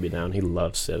definitely be down. He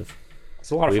loves Civ.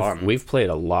 It's a lot of fun. We've played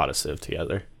a lot of Civ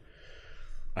together.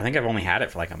 I think I've only had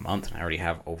it for like a month, and I already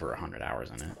have over 100 hours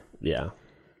in it. Yeah,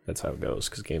 that's how it goes,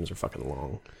 because games are fucking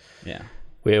long. Yeah.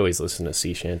 We always listen to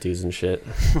sea shanties and shit.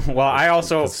 Well, I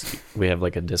also... We have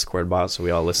like a Discord bot, so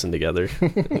we all listen together.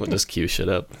 We'll just queue shit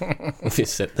up. We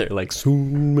sit there like,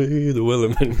 soon may the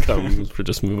Wellerman comes. We're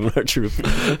just moving our troop.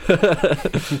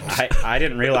 I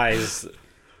didn't realize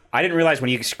when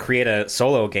you create a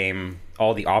solo game,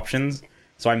 all the options.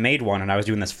 So I made one, and I was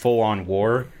doing this full-on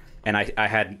war, and I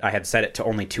had set it to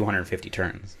only 250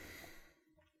 turns.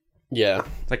 Yeah.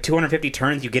 It's like 250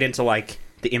 turns, you get into like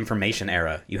the information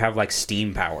era. You have like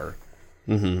steam power.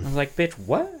 Mm-hmm. I was like, bitch,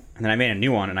 what? And then I made a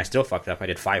new one, and I still fucked up. I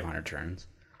did 500 turns.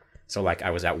 So like I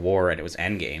was at war, and it was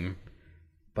endgame,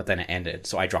 but then it ended.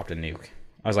 So I dropped a nuke.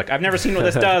 I was like, I've never seen what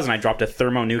this does, and I dropped a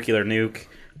thermonuclear nuke,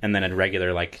 and then a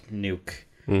regular like nuke,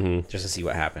 just to see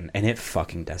what happened. And it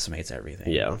fucking decimates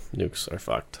everything. Yeah, nukes are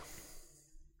fucked.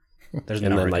 There's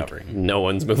no recovering. Like, no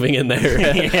one's moving in there.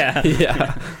 Yeah.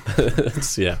 Yeah.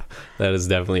 Yeah. That is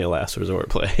definitely a last resort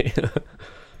play.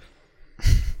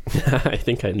 I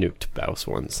think I nuked Baus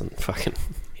once, and fucking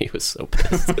he was so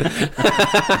pissed.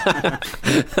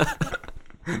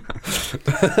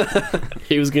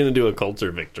 He was gonna do a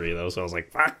culture victory though, so I was like,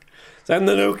 fuck, send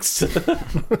the nukes.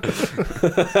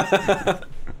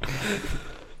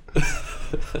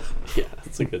 Yeah,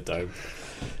 it's a good time.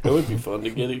 It would be fun to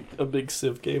get a big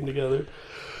Civ game together.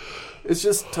 It's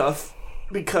just tough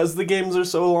because the games are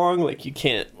so long. Like, you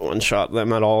can't one-shot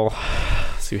them at all.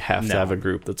 So you have to No. have a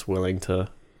group that's willing to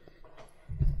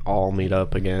all meet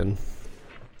up again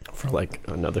for like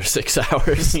another 6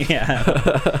 hours.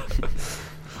 Yeah.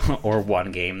 Or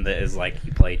one game that is like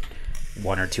you played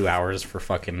 1 or 2 hours for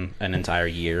fucking an entire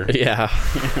year. Yeah.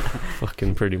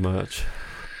 Fucking pretty much.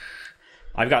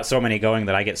 I've got so many going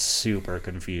that I get super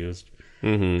confused.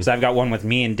 Mm-hmm. Because I've got one with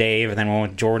me and Dave, and then one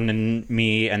with Jordan and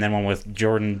me, and then one with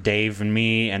Jordan, Dave, and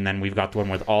me, and then we've got the one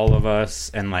with all of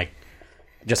us, and like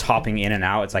just hopping in and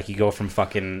out. It's like you go from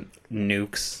fucking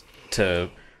nukes to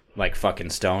like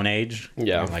fucking Stone Age.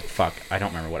 Yeah. I'm like, fuck, I don't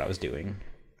remember what I was doing.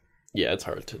 Yeah, it's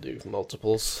hard to do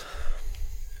multiples.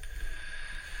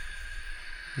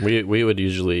 We would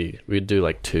usually we'd do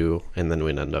like 2, and then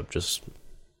we'd end up just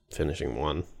finishing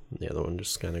one. The other one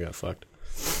just kind of got fucked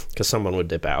because someone would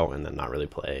dip out and then not really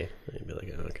play. And you'd be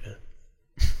like, oh, okay,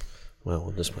 well,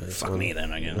 we'll just play this Fuck one. me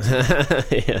then, I guess.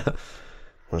 Yeah.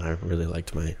 Well, I really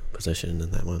liked my position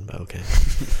in that one, but okay.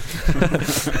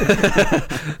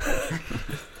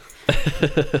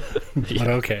 But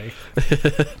okay.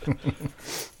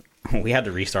 We had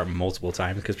to restart multiple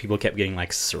times because people kept getting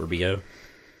like Serbia.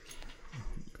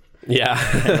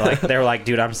 Yeah. They're like,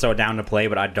 dude, I'm so down to play,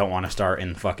 but I don't want to start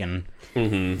in fucking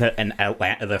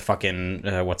the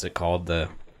fucking what's it called, the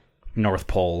North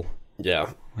Pole.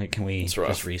 Yeah. Like, can we It's rough.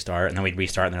 just restart? And then we'd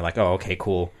restart, and they're like, oh, okay,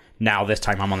 cool. Now this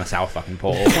time I'm on the South fucking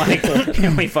pole. Like,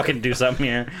 can we fucking do something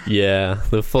here? Yeah,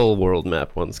 the full world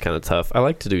map one's kind of tough. I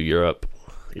like to do Europe.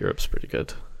 Europe's pretty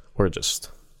good. Or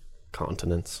just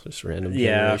continents, just random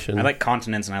generation. I like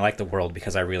continents and I like the world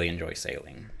because I really enjoy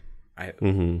sailing.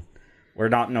 Mm-hmm. We're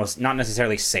not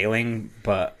necessarily sailing,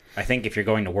 but I think if you're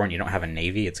going to war and you don't have a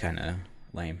navy, it's kind of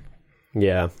lame.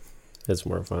 Yeah, it's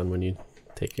more fun when you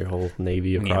take your whole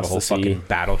navy When you have a across whole the sea. fucking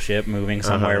battleship moving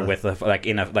somewhere Uh-huh. with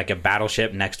a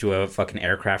battleship next to a fucking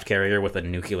aircraft carrier with a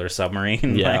nuclear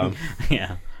submarine. Yeah. Like,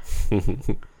 yeah.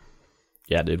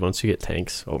 Yeah, dude, once you get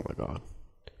tanks, oh my god.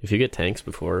 If you get tanks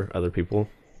before other people,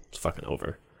 it's fucking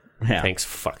over. Yeah. Tanks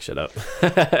fuck shit up.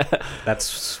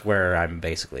 That's where I'm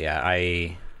basically at.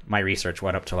 My research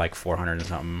went up to like 400 and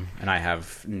something, and I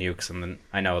have nukes, and then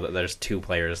I know that there's 2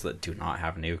 players that do not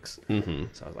have nukes. Mm-hmm.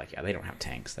 So I was like, yeah, they don't have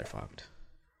tanks. They're fucked.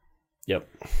 Yep.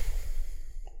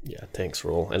 Yeah, tanks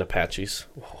roll. And Apaches.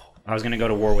 I was gonna go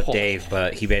to war with Dave,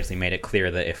 but he basically made it clear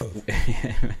that if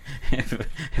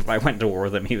I went to war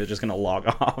with him, he was just gonna log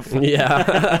off.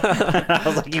 Yeah. I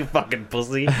was like, you fucking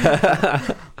pussy.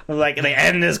 I was like, the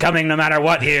end is coming no matter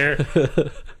what here.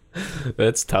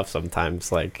 It's tough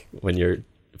sometimes, like when you're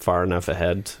far enough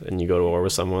ahead and you go to war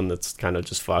with someone that's kind of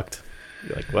just fucked.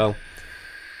 You're like, well,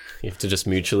 you have to just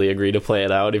mutually agree to play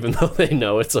it out even though they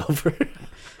know it's over.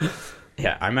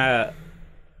 Yeah, I'm at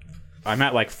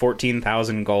like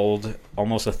 14,000 gold,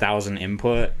 almost 1,000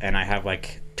 input, and I have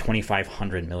like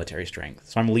 2,500 military strength.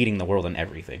 So I'm leading the world in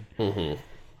everything. Mm-hmm.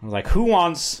 I was like, who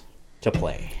wants to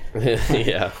play?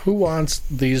 Yeah. Who wants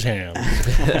these hands?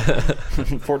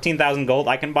 14,000 gold,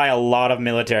 I can buy a lot of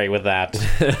military with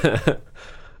that.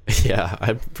 Yeah,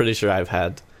 I'm pretty sure I've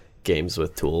had games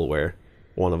with Tool where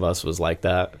one of us was like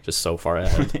that, just so far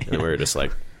ahead, and we were just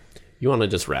like, you want to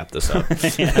just wrap this up?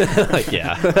 Like,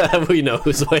 yeah, we know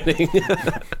who's winning.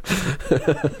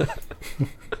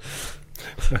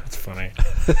 That's funny.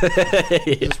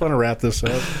 Just want to wrap this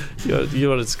up. You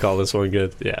want to call this one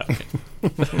good? Yeah. Okay.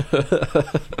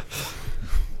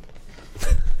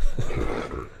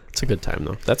 It's a good time,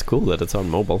 though. That's cool that it's on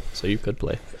mobile, so you could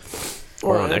play.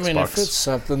 Or on I mean, if Xbox. it's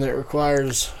something that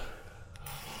requires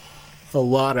a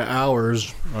lot of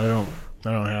hours, I don't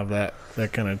have that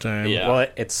kind of time. Yeah. Well,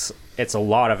 it's a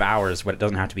lot of hours, but it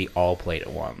doesn't have to be all played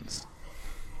at once.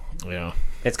 Yeah.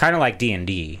 It's kind of like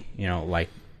D&D, you know, like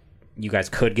you guys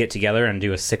could get together and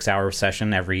do a 6-hour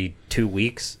session every 2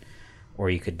 weeks, or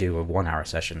you could do a 1-hour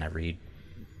session every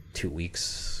 2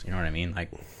 weeks. You know what I mean? Like,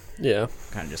 Yeah.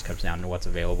 kind of just comes down to what's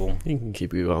available. You can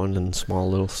keep you going in small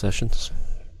little sessions.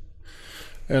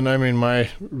 And I mean, my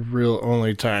real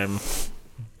only time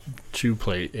to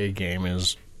play a game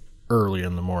is early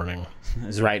in the morning.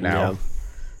 Is right now. Yeah.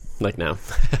 Like now.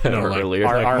 No, Or like earlier.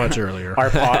 our- much earlier. Our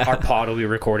pod will be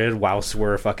recorded whilst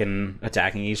we're fucking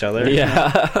attacking each other.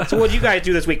 Yeah. So what'd you guys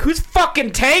do this week? Whose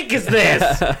fucking tank is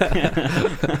this?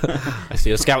 I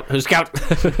see a scout. Who's scout?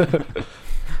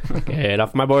 Get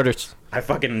off my borders. I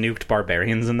fucking nuked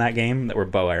barbarians in that game that were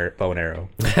bow and arrow.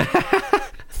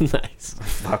 Nice.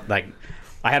 Fuck, like,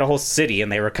 I had a whole city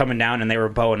and they were coming down and they were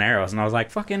bow and arrows, and I was like,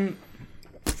 fucking.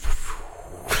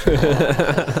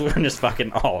 We're just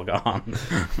fucking all gone.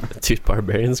 Dude,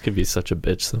 barbarians can be such a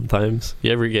bitch sometimes.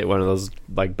 You ever get one of those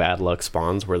like bad luck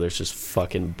spawns where there's just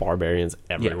fucking barbarians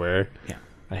everywhere? Yeah.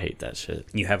 I hate that shit.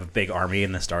 You have a big army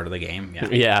in the start of the game.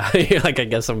 Yeah. Yeah, like I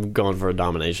guess I'm going for a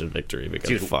domination victory because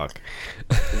Dude. fuck.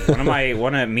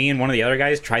 Me and one of the other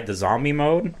guys tried the zombie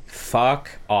mode. Fuck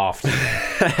off.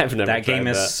 I've never That game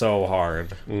tried is that. so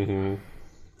hard. Mm-hmm.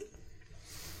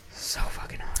 So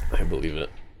fucking hard. I believe it.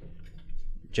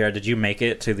 Jared, did you make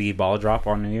it to the ball drop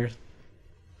on New Year's?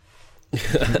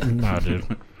 No, dude.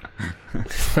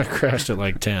 I crashed at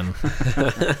like 10.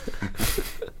 I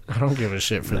don't give a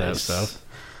shit for that Nice. stuff.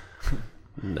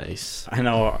 Nice. I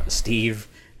know Steve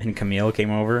and Camille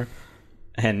came over,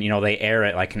 and they air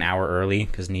it like an hour early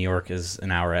because New York is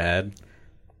an hour ahead.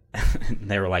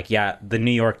 They were like, "Yeah, the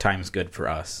New York time's good for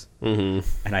us." Mm-hmm.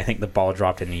 And I think the ball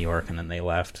dropped in New York, and then they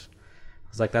left. I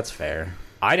was like, "That's fair."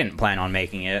 I didn't plan on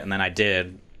making it, and then I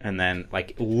did, and then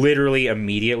like literally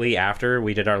immediately after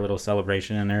we did our little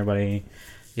celebration, and everybody,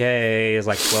 yay! It was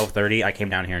like 12:30. I came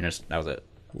down here, and that was it.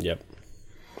 Yep.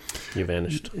 You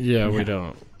vanished. Yeah, we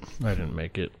don't. I didn't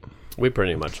make it. We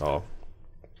pretty much all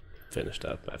finished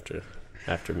up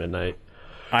after midnight.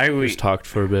 I Just talked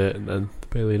for a bit, and then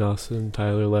Bailey and Austin and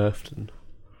Tyler left. And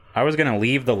was gonna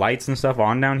leave the lights and stuff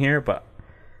on down here, but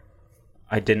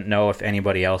I didn't know if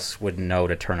anybody else would know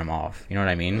to turn them off. You know what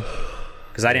I mean?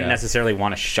 Because I didn't Yeah. necessarily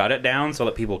want to shut it down so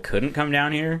that people couldn't come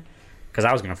down here. Because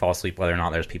I was gonna fall asleep whether or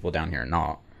not there's people down here or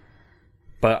not.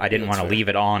 But I didn't That's want to fair. leave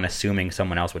it on, assuming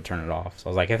someone else would turn it off. So I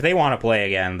was like, if they want to play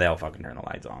again, they'll fucking turn the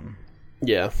lights on.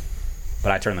 yeah.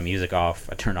 But I turned the music off.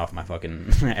 I turned off my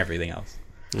fucking everything else.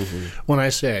 When I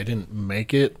say I didn't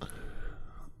make it,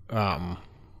 I'd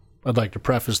like to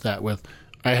preface that with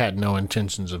I had no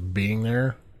intentions of being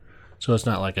there. So it's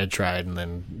not like I tried and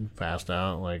then passed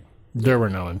out. Like, there were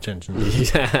no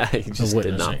intentions. Yeah, you just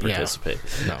did not witnessing, yeah. participate.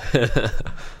 No.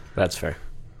 That's fair.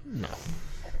 No.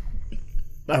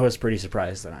 I was pretty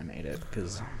surprised that I made it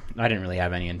because I didn't really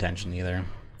have any intention either.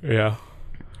 Yeah.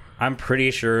 I'm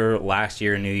pretty sure last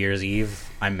year, New Year's Eve,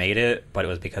 I made it, but it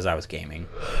was because I was gaming.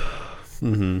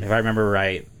 Mm-hmm. If I remember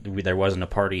right, there wasn't a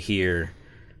party here.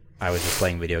 I was just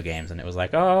playing video games, and it was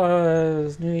like, oh,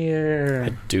 it's New Year. I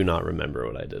do not remember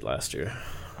what I did last year.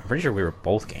 I'm pretty sure we were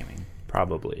both gaming.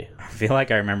 Probably. I feel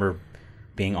like I remember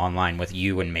being online with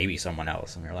you and maybe someone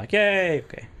else, and we were like, yay,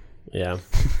 okay. Yeah.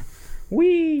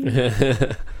 Wee!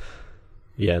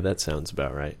 Yeah, that sounds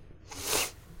about right.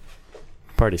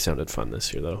 Party sounded fun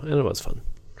this year, though, and it was fun.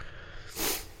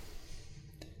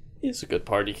 It's a good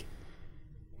party.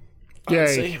 I'd Yay.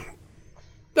 say.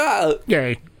 Ah,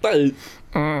 Yay.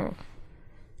 ah.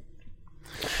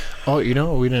 Oh, you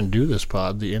know, we didn't do this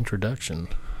pod, the introduction.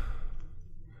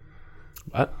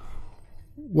 What?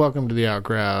 Welcome to the out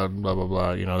crowd, blah, blah,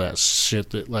 blah. You know, that shit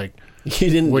that, like, You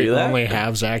didn't we do that? only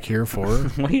have Zach here for.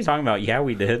 What are you talking about? Yeah,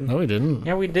 we did. No, we didn't.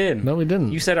 Yeah, we did. No, we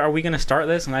didn't. You said, "Are we going to start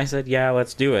this?" And I said, "Yeah,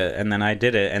 let's do it." And then I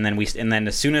did it. And then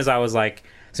as soon as I was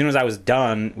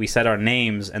done, we said our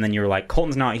names. And then you were like,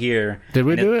 "Colton's not here." Did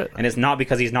we And do it? And it's not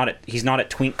because he's not at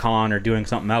TwinkCon or doing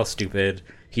something else stupid.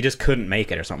 He just couldn't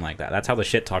make it or something like that. That's how the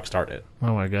shit talk started.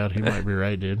 Oh, my God. He might be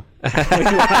right, dude.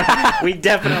 We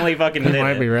definitely fucking He did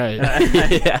might be it. right.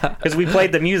 Yeah. Because we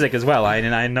played the music as well. I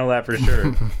know that for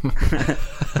sure.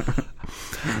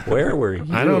 Where were you?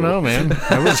 I don't know, man.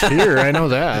 I was here. I know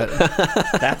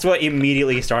that. That's what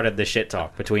immediately started the shit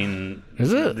talk between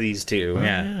Is it? these two.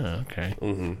 Yeah. Yeah, okay.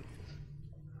 Mm-hmm.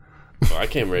 Oh, I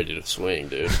came ready to swing,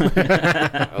 dude.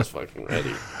 I was fucking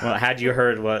ready. Well, had you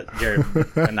heard what Jared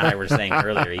and I were saying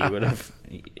earlier, you would have.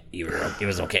 It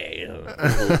was okay.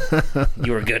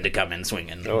 You were good to come in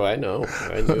swinging. Oh, I know.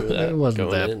 I knew that. It wasn't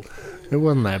going that- in. It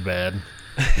wasn't that bad.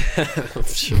 I'm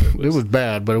sure It was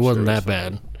bad, but it wasn't Sure that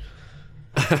bad.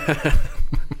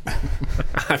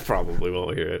 I probably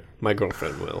won't hear it. My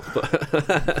girlfriend will.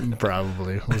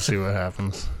 Probably. We'll see what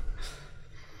happens.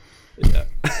 Yeah.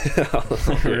 I'll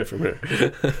hear it from her.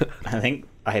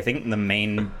 I think the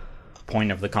main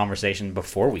point of the conversation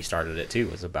before we started it too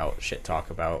was about shit talk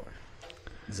about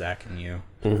Zach and you.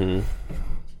 Mm-hmm.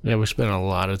 Yeah, we spent a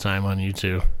lot of time on you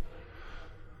two.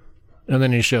 And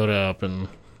then you showed up and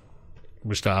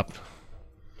we stopped.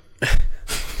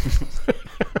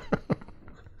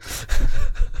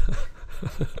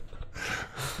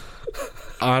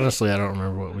 Honestly, I don't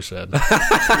remember what we said.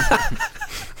 I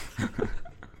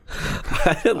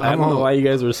don't know why you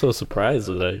guys were so surprised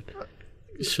that I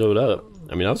showed up.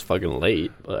 I mean, I was fucking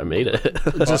late, but I made it.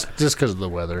 just because of the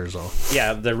weather is all.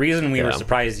 Yeah, the reason we were Yeah.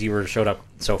 surprised you showed up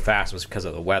so fast was because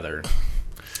of the weather.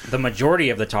 The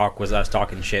majority of the talk was us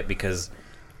talking shit because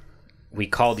we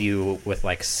called you with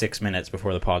like 6 minutes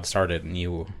before the pod started, and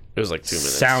you It was like 2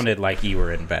 minutes. sounded like you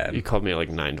were in bed. You called me at like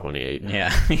 9:28.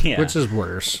 Yeah, yeah. Which is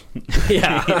worse.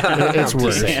 yeah. It's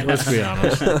worse. saying. Let's be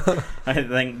honest. I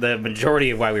think the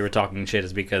majority of why we were talking shit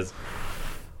is because,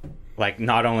 like,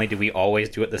 not only do we always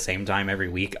do it at the same time every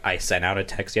week, I sent out a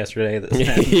text yesterday that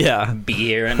said, Yeah. be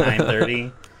here at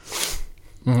 9:30.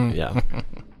 Yeah.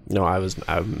 No,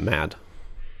 I'm mad.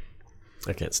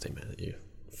 I can't stay mad at you.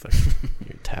 Fucking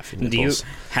your taffy Do you nipples.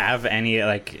 have any,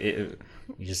 like, you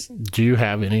just... Do you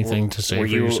have anything to say Were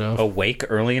for you yourself? awake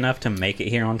early enough to make it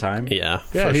here on time? Yeah,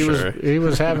 Yeah, for he sure.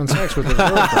 was having sex with his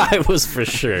girlfriend. I was for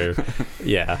sure.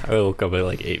 Yeah, I woke up at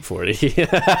like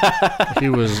 8:40. He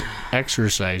was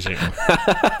exercising.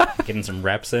 Getting some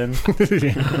reps in?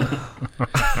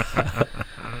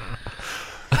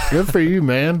 Good for you,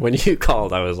 man. When you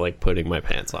called, I was like putting my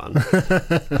pants on.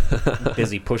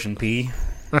 Busy pushing pee?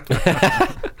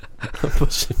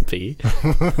 Pushing pee.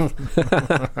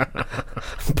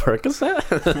 Percocet?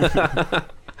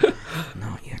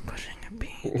 No, you're pushing a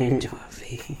pee into a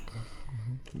V.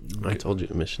 I told you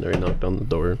the missionary knocked on the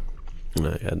door, and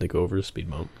I had to go over a speed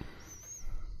bump.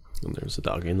 And there was a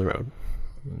doggy in the road.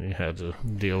 You had to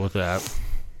deal with that.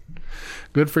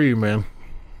 Good for you, man.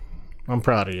 I'm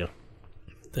proud of you.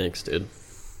 Thanks, dude.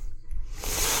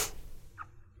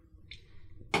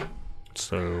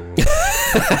 So,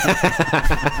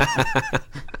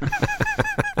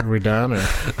 are we done? Or?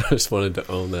 I just wanted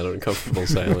to own that uncomfortable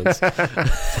silence.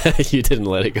 You didn't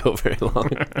let it go very long.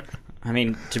 I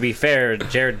mean, to be fair,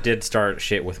 Jared did start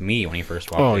shit with me when he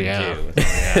first walked Oh, in, yeah.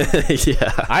 too. So,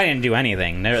 Yeah. I didn't do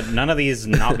anything. None of these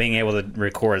not being able to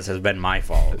record has been my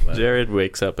fault. But Jared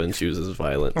wakes up and chooses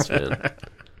violence, man.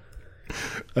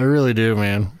 I really do,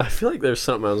 man. I feel like there's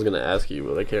something I was going to ask you,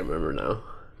 but I can't remember now.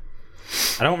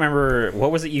 I don't remember.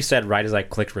 What was it you said right as I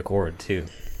clicked record, too?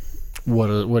 What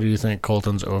do you think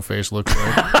Colton's O face looks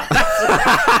like?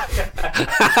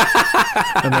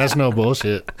 And that's no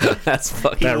bullshit. That's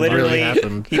fucking... That really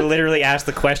happened. He literally asked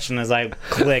the question as I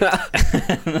clicked.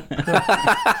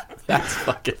 That's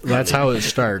fucking... That's how it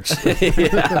starts.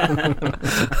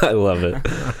 I love it.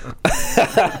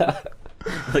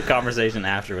 The conversation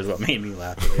after was what made me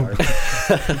laugh really hard.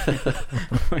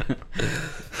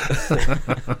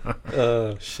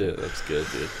 Oh, shit. That's good,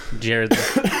 dude.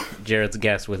 Jared's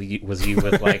guess was you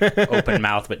with, like, open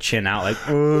mouth but chin out, like,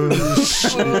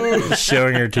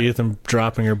 Showing your teeth and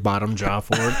dropping your bottom jaw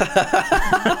forward.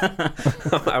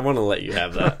 I want to let you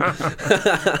have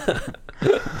that.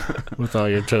 With all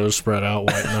your toes spread out,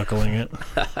 white knuckling it.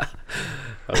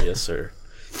 Oh, yes, sir.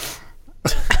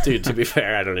 Dude, to be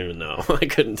fair, I don't even know. I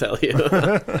couldn't tell you.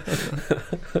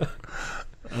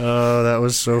 Oh, that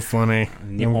was so funny.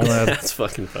 I'm glad. That's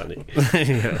fucking funny.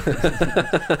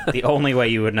 the only way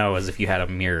you would know is if you had a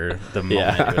mirror the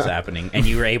moment it was happening and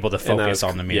you were able to And I focus was-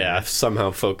 on the mirror. Yeah,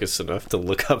 somehow focused enough to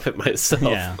look up at myself.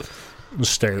 Yeah.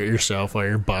 Stare at yourself while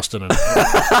you're busting it.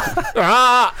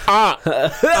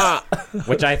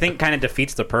 Which I think kind of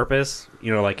defeats the purpose.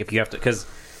 You know, like if you have to, because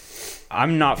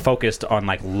I'm not focused on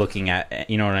like looking at,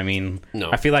 you know what I mean? No.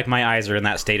 I feel like my eyes are in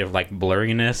that state of like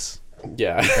blurriness.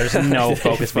 Yeah. There's no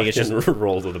focus being. It's just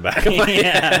rolled to the back of my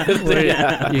yeah.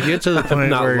 head. You get to the point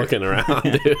Not where looking around,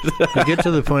 dude. you get to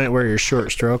the point where you're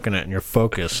short stroking it and you're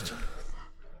focused,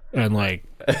 and like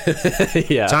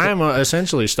Yeah. time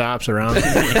essentially stops around.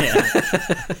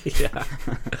 Yeah.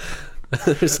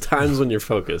 There's times when you're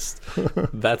focused.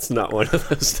 That's not one of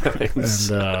those times.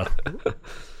 And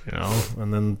you know,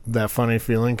 and then that funny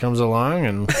feeling comes along,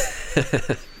 and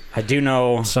I do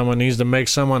know someone needs to make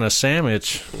someone a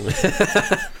sandwich.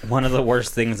 one of the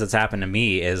worst things that's happened to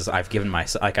me is I've given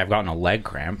myself, like, I've gotten a leg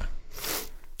cramp.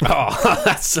 Oh,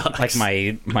 that sucks. Like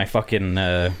my fucking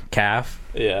calf.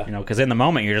 Yeah. You know, because in the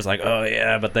moment you're just like, oh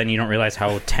yeah, but then you don't realize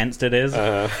how tensed it is,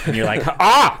 and you're like,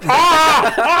 fuck!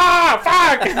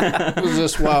 Was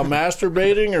this while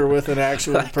masturbating or with an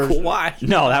actual person? Why?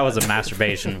 No, that was a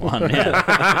masturbation one.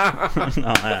 Yeah.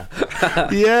 No,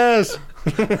 Yes.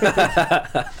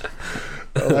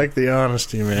 I like the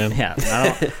honesty, man. yeah.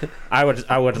 I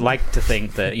would like to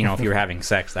think that, you know, if you were having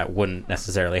sex, that wouldn't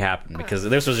necessarily happen, because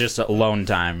this was just alone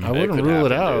time. I wouldn't rule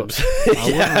it out.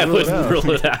 Yeah, I wouldn't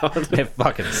rule it out. It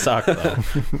fucking sucked though.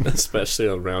 Especially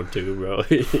on round 2, bro.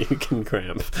 You can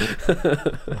cramp.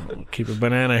 Keep a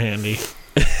banana handy.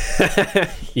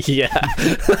 Yeah.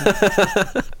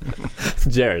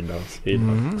 Jared knows. He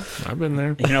knows. I've been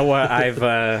there. You know what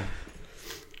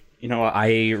you know what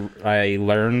I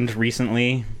learned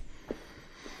recently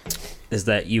is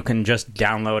that you can just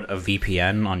download a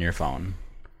VPN on your phone,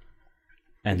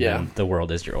 and then the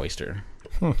world is your oyster.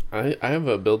 I have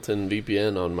a built-in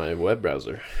VPN on my web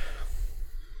browser.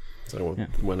 So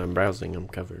when I'm browsing, I'm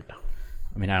covered.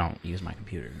 I mean, I don't use my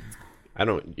computer. I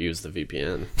don't use the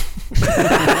VPN.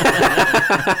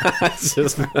 I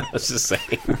was just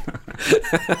saying.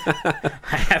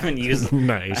 I haven't used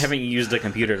Nice. I haven't used a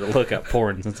computer to look up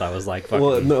porn since I was like fucking.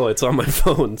 Well, no, it's on my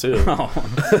phone too. Oh.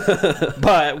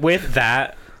 But with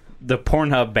that, the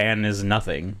Pornhub ban is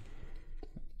nothing.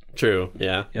 True.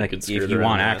 Yeah. Like, could if skirt you around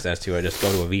want that. access to it, just go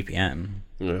to a VPN.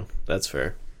 No, that's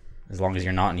fair. As long as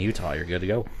you're not in Utah, you're good to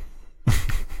go.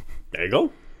 There you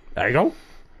go. There you go.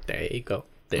 There you go.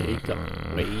 There you go.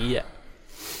 Yeah.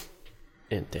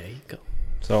 And there you go.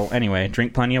 So anyway,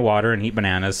 drink plenty of water and eat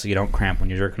bananas so you don't cramp when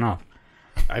you're jerking off.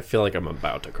 I feel like I'm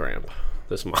about to cramp.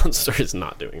 This monster is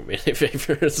not doing me any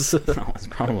favors. No, it's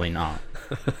probably not.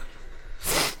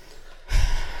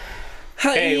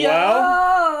 Okay,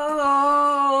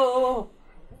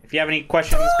 if you have any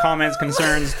questions, comments,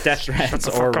 concerns, death threats,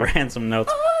 or ransom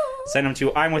notes, send them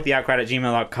to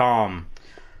imwiththeoutcrowd@gmail.com.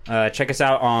 Check us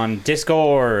out on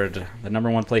Discord. The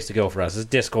number one place to go for us is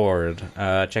Discord.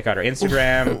 Check out our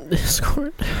Instagram.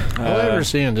 Discord. All I ever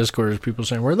see in Discord is people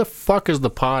saying, "Where the fuck is the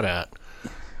pot at?"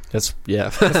 That's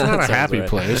It's It's not a happy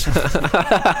place. It's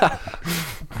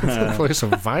a place of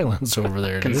violence over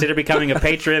there, dude. Consider becoming a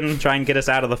patron. Try and get us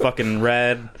out of the fucking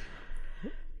red.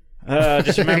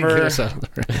 Just remember, Get us out of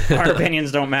there. our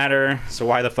opinions don't matter, so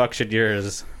why the fuck should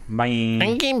yours? Bye.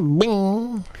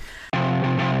 Bing.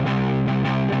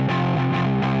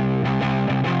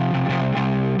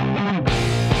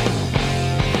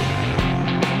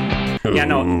 Yeah,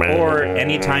 no, or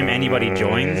anytime anybody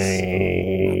joins,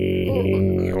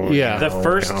 Yeah. the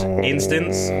first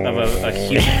instance of a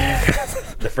human...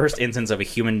 The first instance of a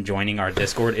human joining our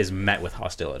Discord is met with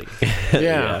hostility.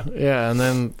 Yeah, and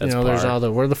then That's there's par. all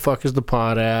the where the fuck is the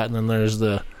pot at, and then there's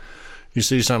the you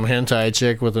see some hentai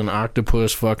chick with an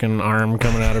octopus fucking arm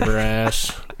coming out of her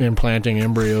ass, implanting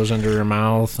embryos into her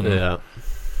mouth. And Yeah.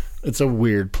 it's a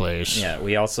weird place. Yeah,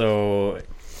 we also...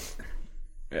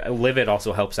 Livid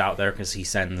also helps out there because he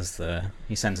sends the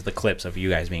clips of you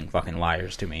guys being fucking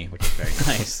liars to me, which is very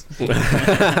nice. You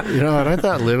know what? I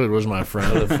thought Livid was my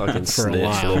friend. What a fucking For a snitch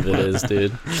while. it is,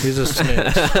 dude. He's a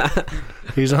snitch.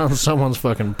 He's on someone's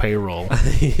fucking payroll.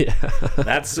 Yeah.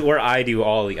 That's where I do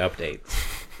all the updates.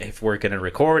 If we're gonna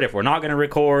record, if we're not gonna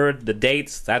record, the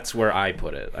dates, that's where I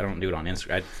put it. I don't do it on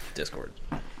Instagram, Discord.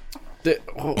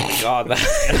 Oh my god,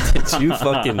 did you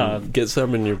fucking get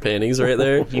some in your panties right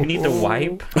there? You need to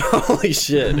wipe. Holy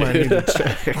shit, I need dude. to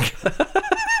check.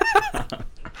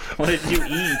 What did you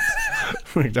eat?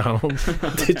 McDonald's.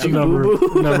 Did you number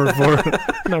boo-boo?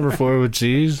 number 4 with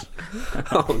cheese.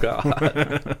 Oh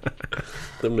god.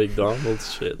 The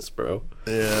McDonald's shits, bro.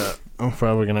 Yeah, I'm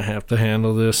probably gonna have to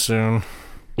handle this soon.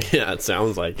 Yeah, it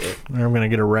sounds like it. Or I'm gonna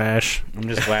get a rash. I'm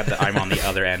just glad that I'm on the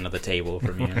other end of the table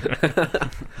from you.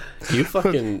 You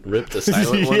fucking ripped the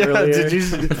silent one earlier. did you?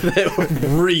 That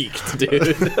reeked,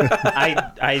 dude.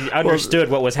 I understood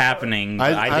what was happening,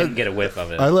 but I didn't get a whiff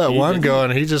of it. I let one go,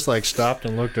 and he just like stopped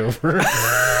and looked over,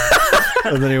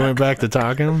 and then he went back to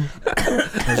talking.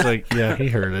 I was like, "Yeah, he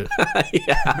heard it.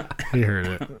 Yeah. He heard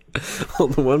it." Well,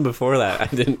 the one before that I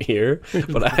didn't hear,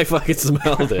 but I fucking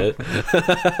smelled it.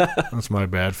 That's my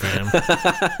bad, fam.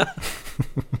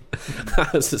 I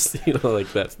was just,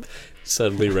 like that.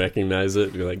 Suddenly recognize it.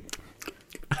 And you're like,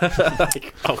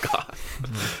 like, oh god.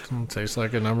 It tastes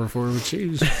like a number 4 with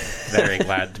cheese. Very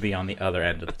glad to be on the other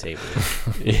end of the table.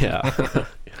 Yeah.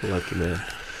 Lucky man.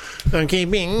 Okay,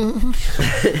 bing.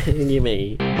 You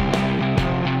may.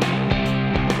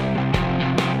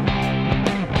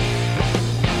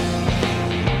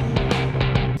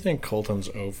 I think Colton's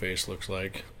O face looks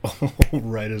like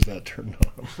right as that turned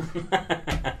on.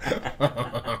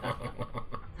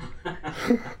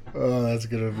 Oh, that's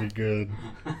gonna be good.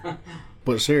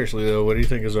 But seriously though, what do you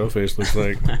think his O face looks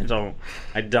like? I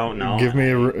don't know. Give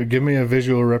me a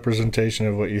visual representation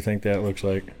of what you think that looks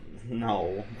like.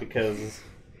 No, because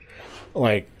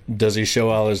Like, does he show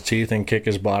all his teeth and kick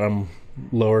his bottom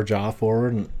lower jaw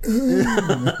forward? And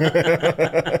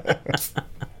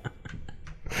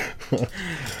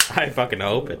I fucking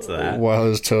hope it's that. while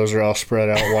his toes are all spread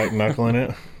out, white knuckling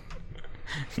it?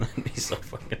 That'd be so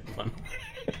fucking fun.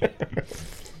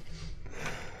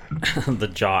 The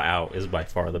jaw out is by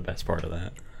far the best part of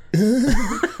that.